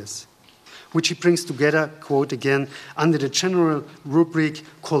he says, which he brings together, quote again, under the general rubric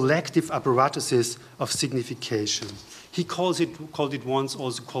collective apparatuses of signification. He called it once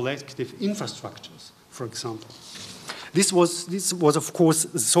also collective infrastructures, for example. This was of course,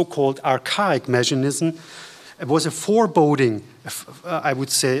 the so-called archaic mechanism. It was a foreboding, I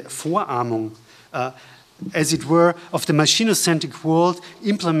would say, Vorahmung, as it were, of the machinocentric world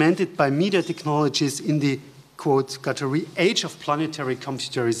implemented by media technologies in the, quote, Guattari, age of planetary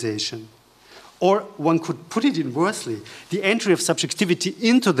computerization. Or one could put it inversely, the entry of subjectivity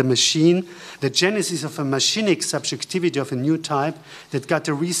into the machine, the genesis of a machinic subjectivity of a new type that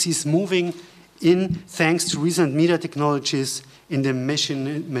Guattari sees moving in thanks to recent media technologies in the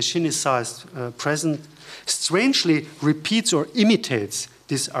machinicized present, strangely repeats or imitates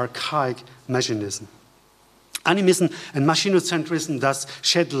this archaic mechanism. Animism and machinocentrism thus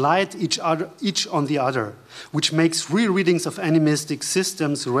shed light each on the other, which makes rereadings of animistic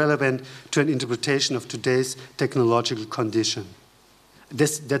systems relevant to an interpretation of today's technological condition.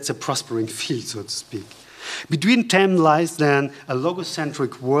 That's a prospering field, so to speak. Between them lies then a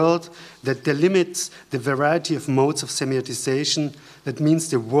logocentric world that delimits the variety of modes of semiotization. That means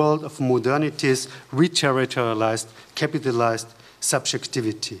the world of modernity's reterritorialized, capitalized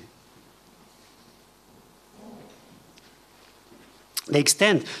subjectivity. The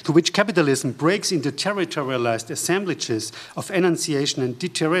extent to which capitalism breaks into territorialized assemblages of enunciation and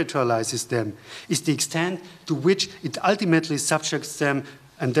deterritorializes them is the extent to which it ultimately subjects them,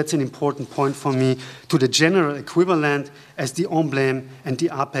 and that's an important point for me, to the general equivalent as the emblem and the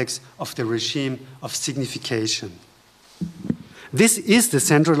apex of the regime of signification. This is the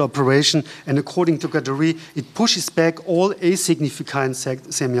central operation, and according to Guattari, it pushes back all asignificant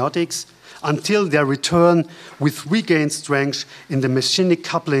semiotics until their return with regained strength in the machinic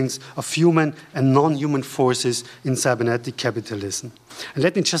couplings of human and non-human forces in cybernetic capitalism. And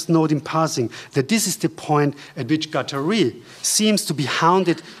let me just note in passing that this is the point at which Guattari seems to be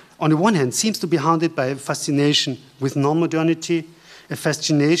hounded, on the one hand, seems to be hounded by a fascination with non-modernity, a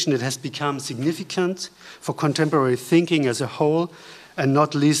fascination that has become significant for contemporary thinking as a whole, and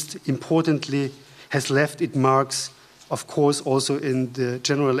not least importantly, has left its marks, of course, also in the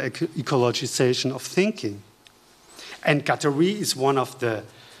general ecologization of thinking. And Guattari is one of the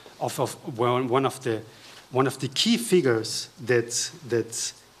key figures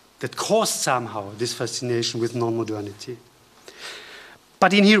that caused somehow this fascination with non-modernity.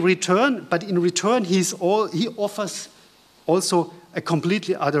 But in return, he offers also a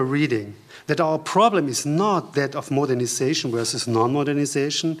completely other reading, that our problem is not that of modernization versus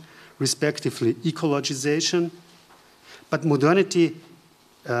non-modernization, respectively ecologization, but modernity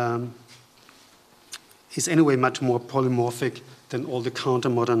is anyway much more polymorphic than all the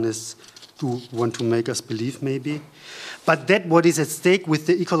counter-modernists do want to make us believe, maybe. But that what is at stake with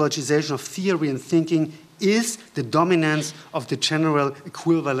the ecologization of theory and thinking is the dominance of the general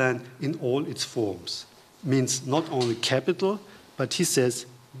equivalent in all its forms. Means not only capital, but he says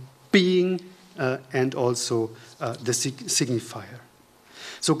being and also the signifier.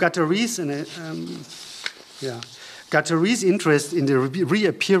 So Guattari's Guattari's interest in the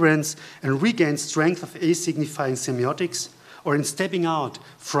reappearance and regained strength of a-signifying semiotics, or in stepping out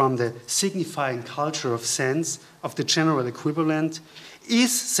from the signifying culture of sense of the general equivalent,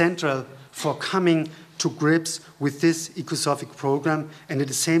 is central for coming to grips with this Eco-Sophic program, and at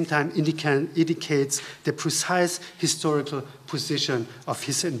the same time indicates the precise historical position of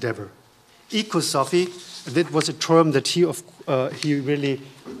his endeavor. Eco-Sophie, that was a term that he really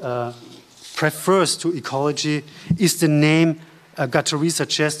prefers to ecology, is the name Guattari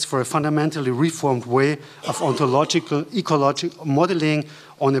suggests for a fundamentally reformed way of ontological, ecological modeling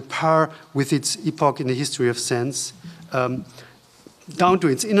on a par with its epoch in the history of sense. Down to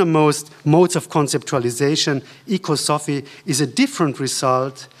its innermost modes of conceptualization, Eco-Sophie is a different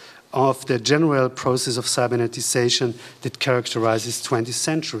result of the general process of cybernetization that characterizes 20th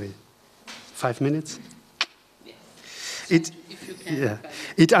century. 5 minutes?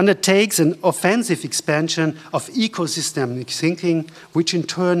 It undertakes an offensive expansion of ecosystemic thinking, which in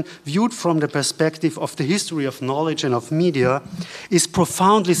turn, viewed from the perspective of the history of knowledge and of media, is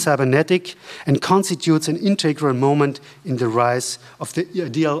profoundly cybernetic and constitutes an integral moment in the rise of the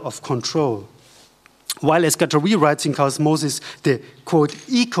ideal of control. While, as Guattari writes in Cosmosis, the, quote,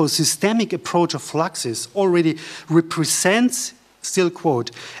 ecosystemic approach of fluxes already represents, still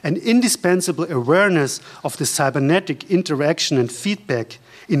quote, an indispensable awareness of the cybernetic interaction and feedback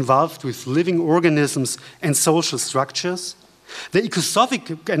involved with living organisms and social structures, the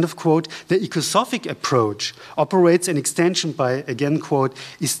Eco-Sophic, end of quote, the Eco-Sophic approach operates an extension by, again quote,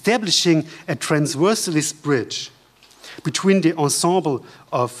 establishing a transversalist bridge between the ensemble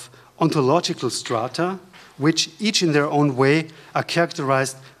of ontological strata, which each in their own way are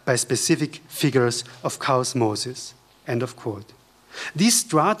characterized by specific figures of cosmosis, end of quote. These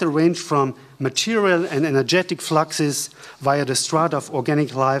strata range from material and energetic fluxes via the strata of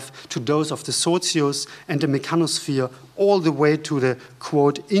organic life to those of the socios and the mechanosphere, all the way to the,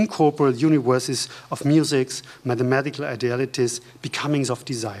 quote, incorporeal universes of musics, mathematical idealities, becomings of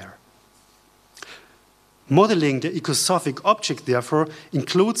desire. Modeling the Eco-Sophic object, therefore,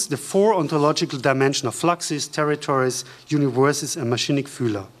 includes the four ontological dimensions of fluxes, territories, universes, and machinic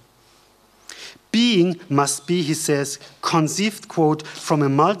Fühler. Being must be, he says, conceived, quote, from a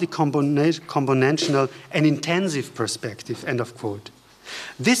multi-componential and intensive perspective, end of quote.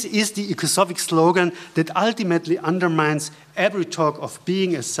 This is the Eco-Sophic slogan that ultimately undermines every talk of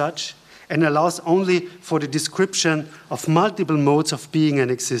being as such and allows only for the description of multiple modes of being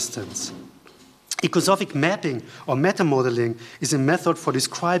and existence. Eco-Sophic mapping or meta-modeling is a method for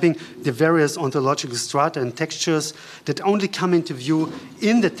describing the various ontological strata and textures that only come into view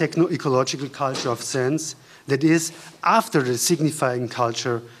in the techno-ecological culture of sense, that is, after the signifying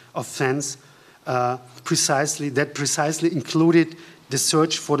culture of sense, precisely included the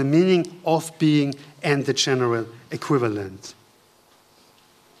search for the meaning of being and the general equivalent.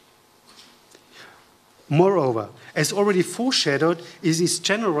 Moreover, as already foreshadowed, is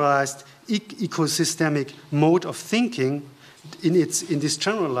generalized ecosystemic mode of thinking, in this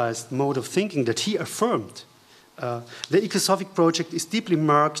generalized mode of thinking that he affirmed. The Eco-Sophic project is deeply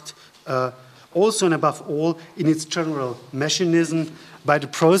marked also and above all in its general mechanism by the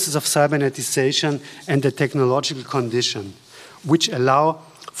process of cybernetization and the technological condition, which allow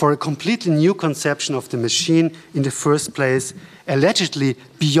for a completely new conception of the machine in the first place, allegedly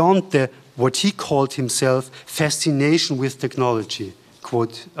beyond the, what he called himself, fascination with technology,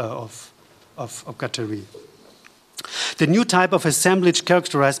 quote of Guattari. The new type of assemblage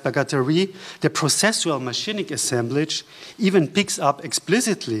characterized by Guattari, the processual machinic assemblage, even picks up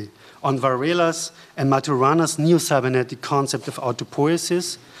explicitly on Varela's and Maturana's neo-cybernetic concept of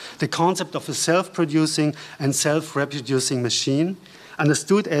autopoiesis, the concept of a self-producing and self-reproducing machine,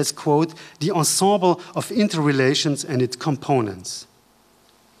 understood as, quote, the ensemble of interrelations and its components.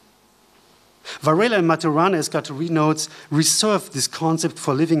 Varela and Maturana, as Guattari notes, reserved this concept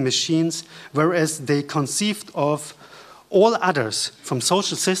for living machines, whereas they conceived of all others, from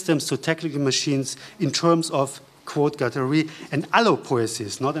social systems to technical machines, in terms of, quote Guattari, an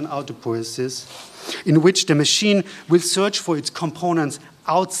allopoiesis, not an autopoiesis, in which the machine will search for its components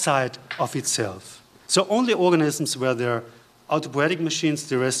outside of itself. So only organisms were there autopoietic machines,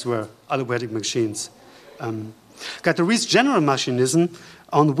 the rest were allopoietic machines. Guattari's general machinism,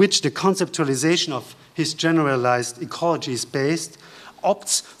 on which the conceptualization of his generalized ecology is based,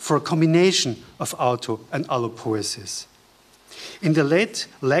 opts for a combination of auto and allopoiesis. In the late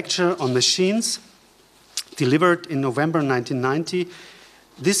lecture on machines, delivered in November 1990,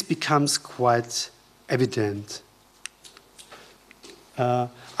 this becomes quite evident.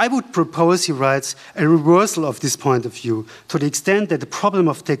 I would propose, he writes, a reversal of this point of view, to the extent that the problem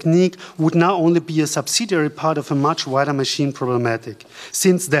of technique would now only be a subsidiary part of a much wider machine problematic,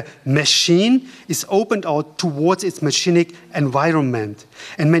 since the machine is opened out towards its machinic environment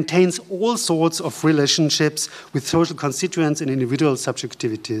and maintains all sorts of relationships with social constituents and individual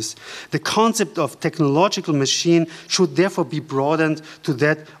subjectivities. The concept of technological machine should therefore be broadened to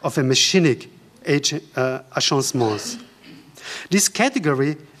that of a machinic agencement. This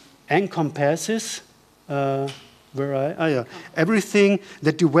category encompasses everything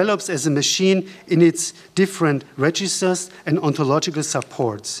that develops as a machine in its different registers and ontological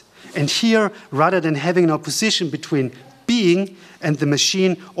supports. And here, rather than having an opposition between being and the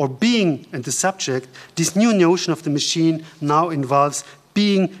machine or being and the subject, this new notion of the machine now involves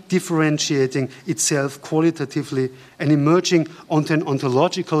being differentiating itself qualitatively and emerging onto an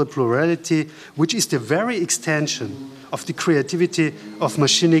ontological plurality, which is the very extension of the creativity of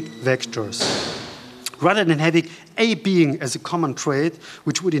machinic vectors. Rather than having a being as a common trait,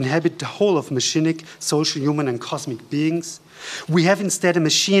 which would inhabit the whole of machinic, social, human, and cosmic beings, we have instead a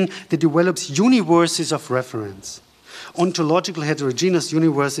machine that develops universes of reference. Ontological heterogeneous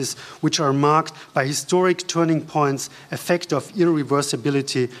universes which are marked by historic turning points, effect of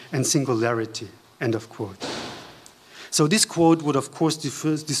irreversibility and singularity, end of quote. So this quote would of course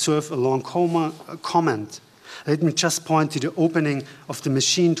deserve a long comment. Let me just point to the opening of the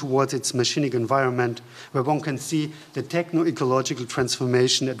machine towards its machinic environment, where one can see the techno-ecological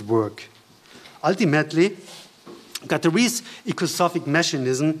transformation at work. Ultimately, Guattari's Eco-Sophic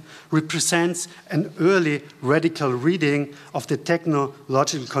mechanism represents an early radical reading of the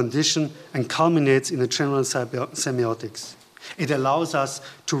technological condition and culminates in a general semiotics. It allows us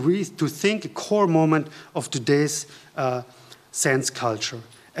to think a core moment of today's sense culture,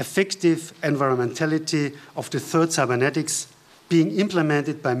 affective environmentality of the third cybernetics being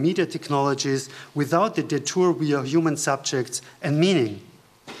implemented by media technologies without the detour via human subjects and meaning.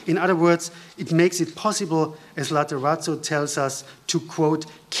 In other words, it makes it possible, as Laterrazzo tells us, to, quote,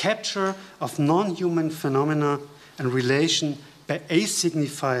 capture of non-human phenomena and relation by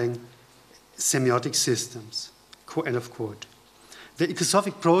asignifying semiotic systems, end of quote. The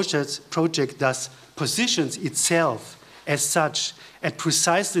Eco-Sophic project thus positions itself as such at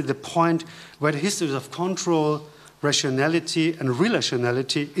precisely the point where the histories of control, rationality, and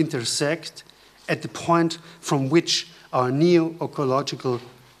relationality intersect, at the point from which our neo-ecological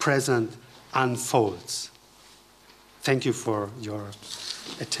present unfolds. Thank you for your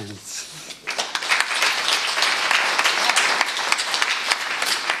attendance.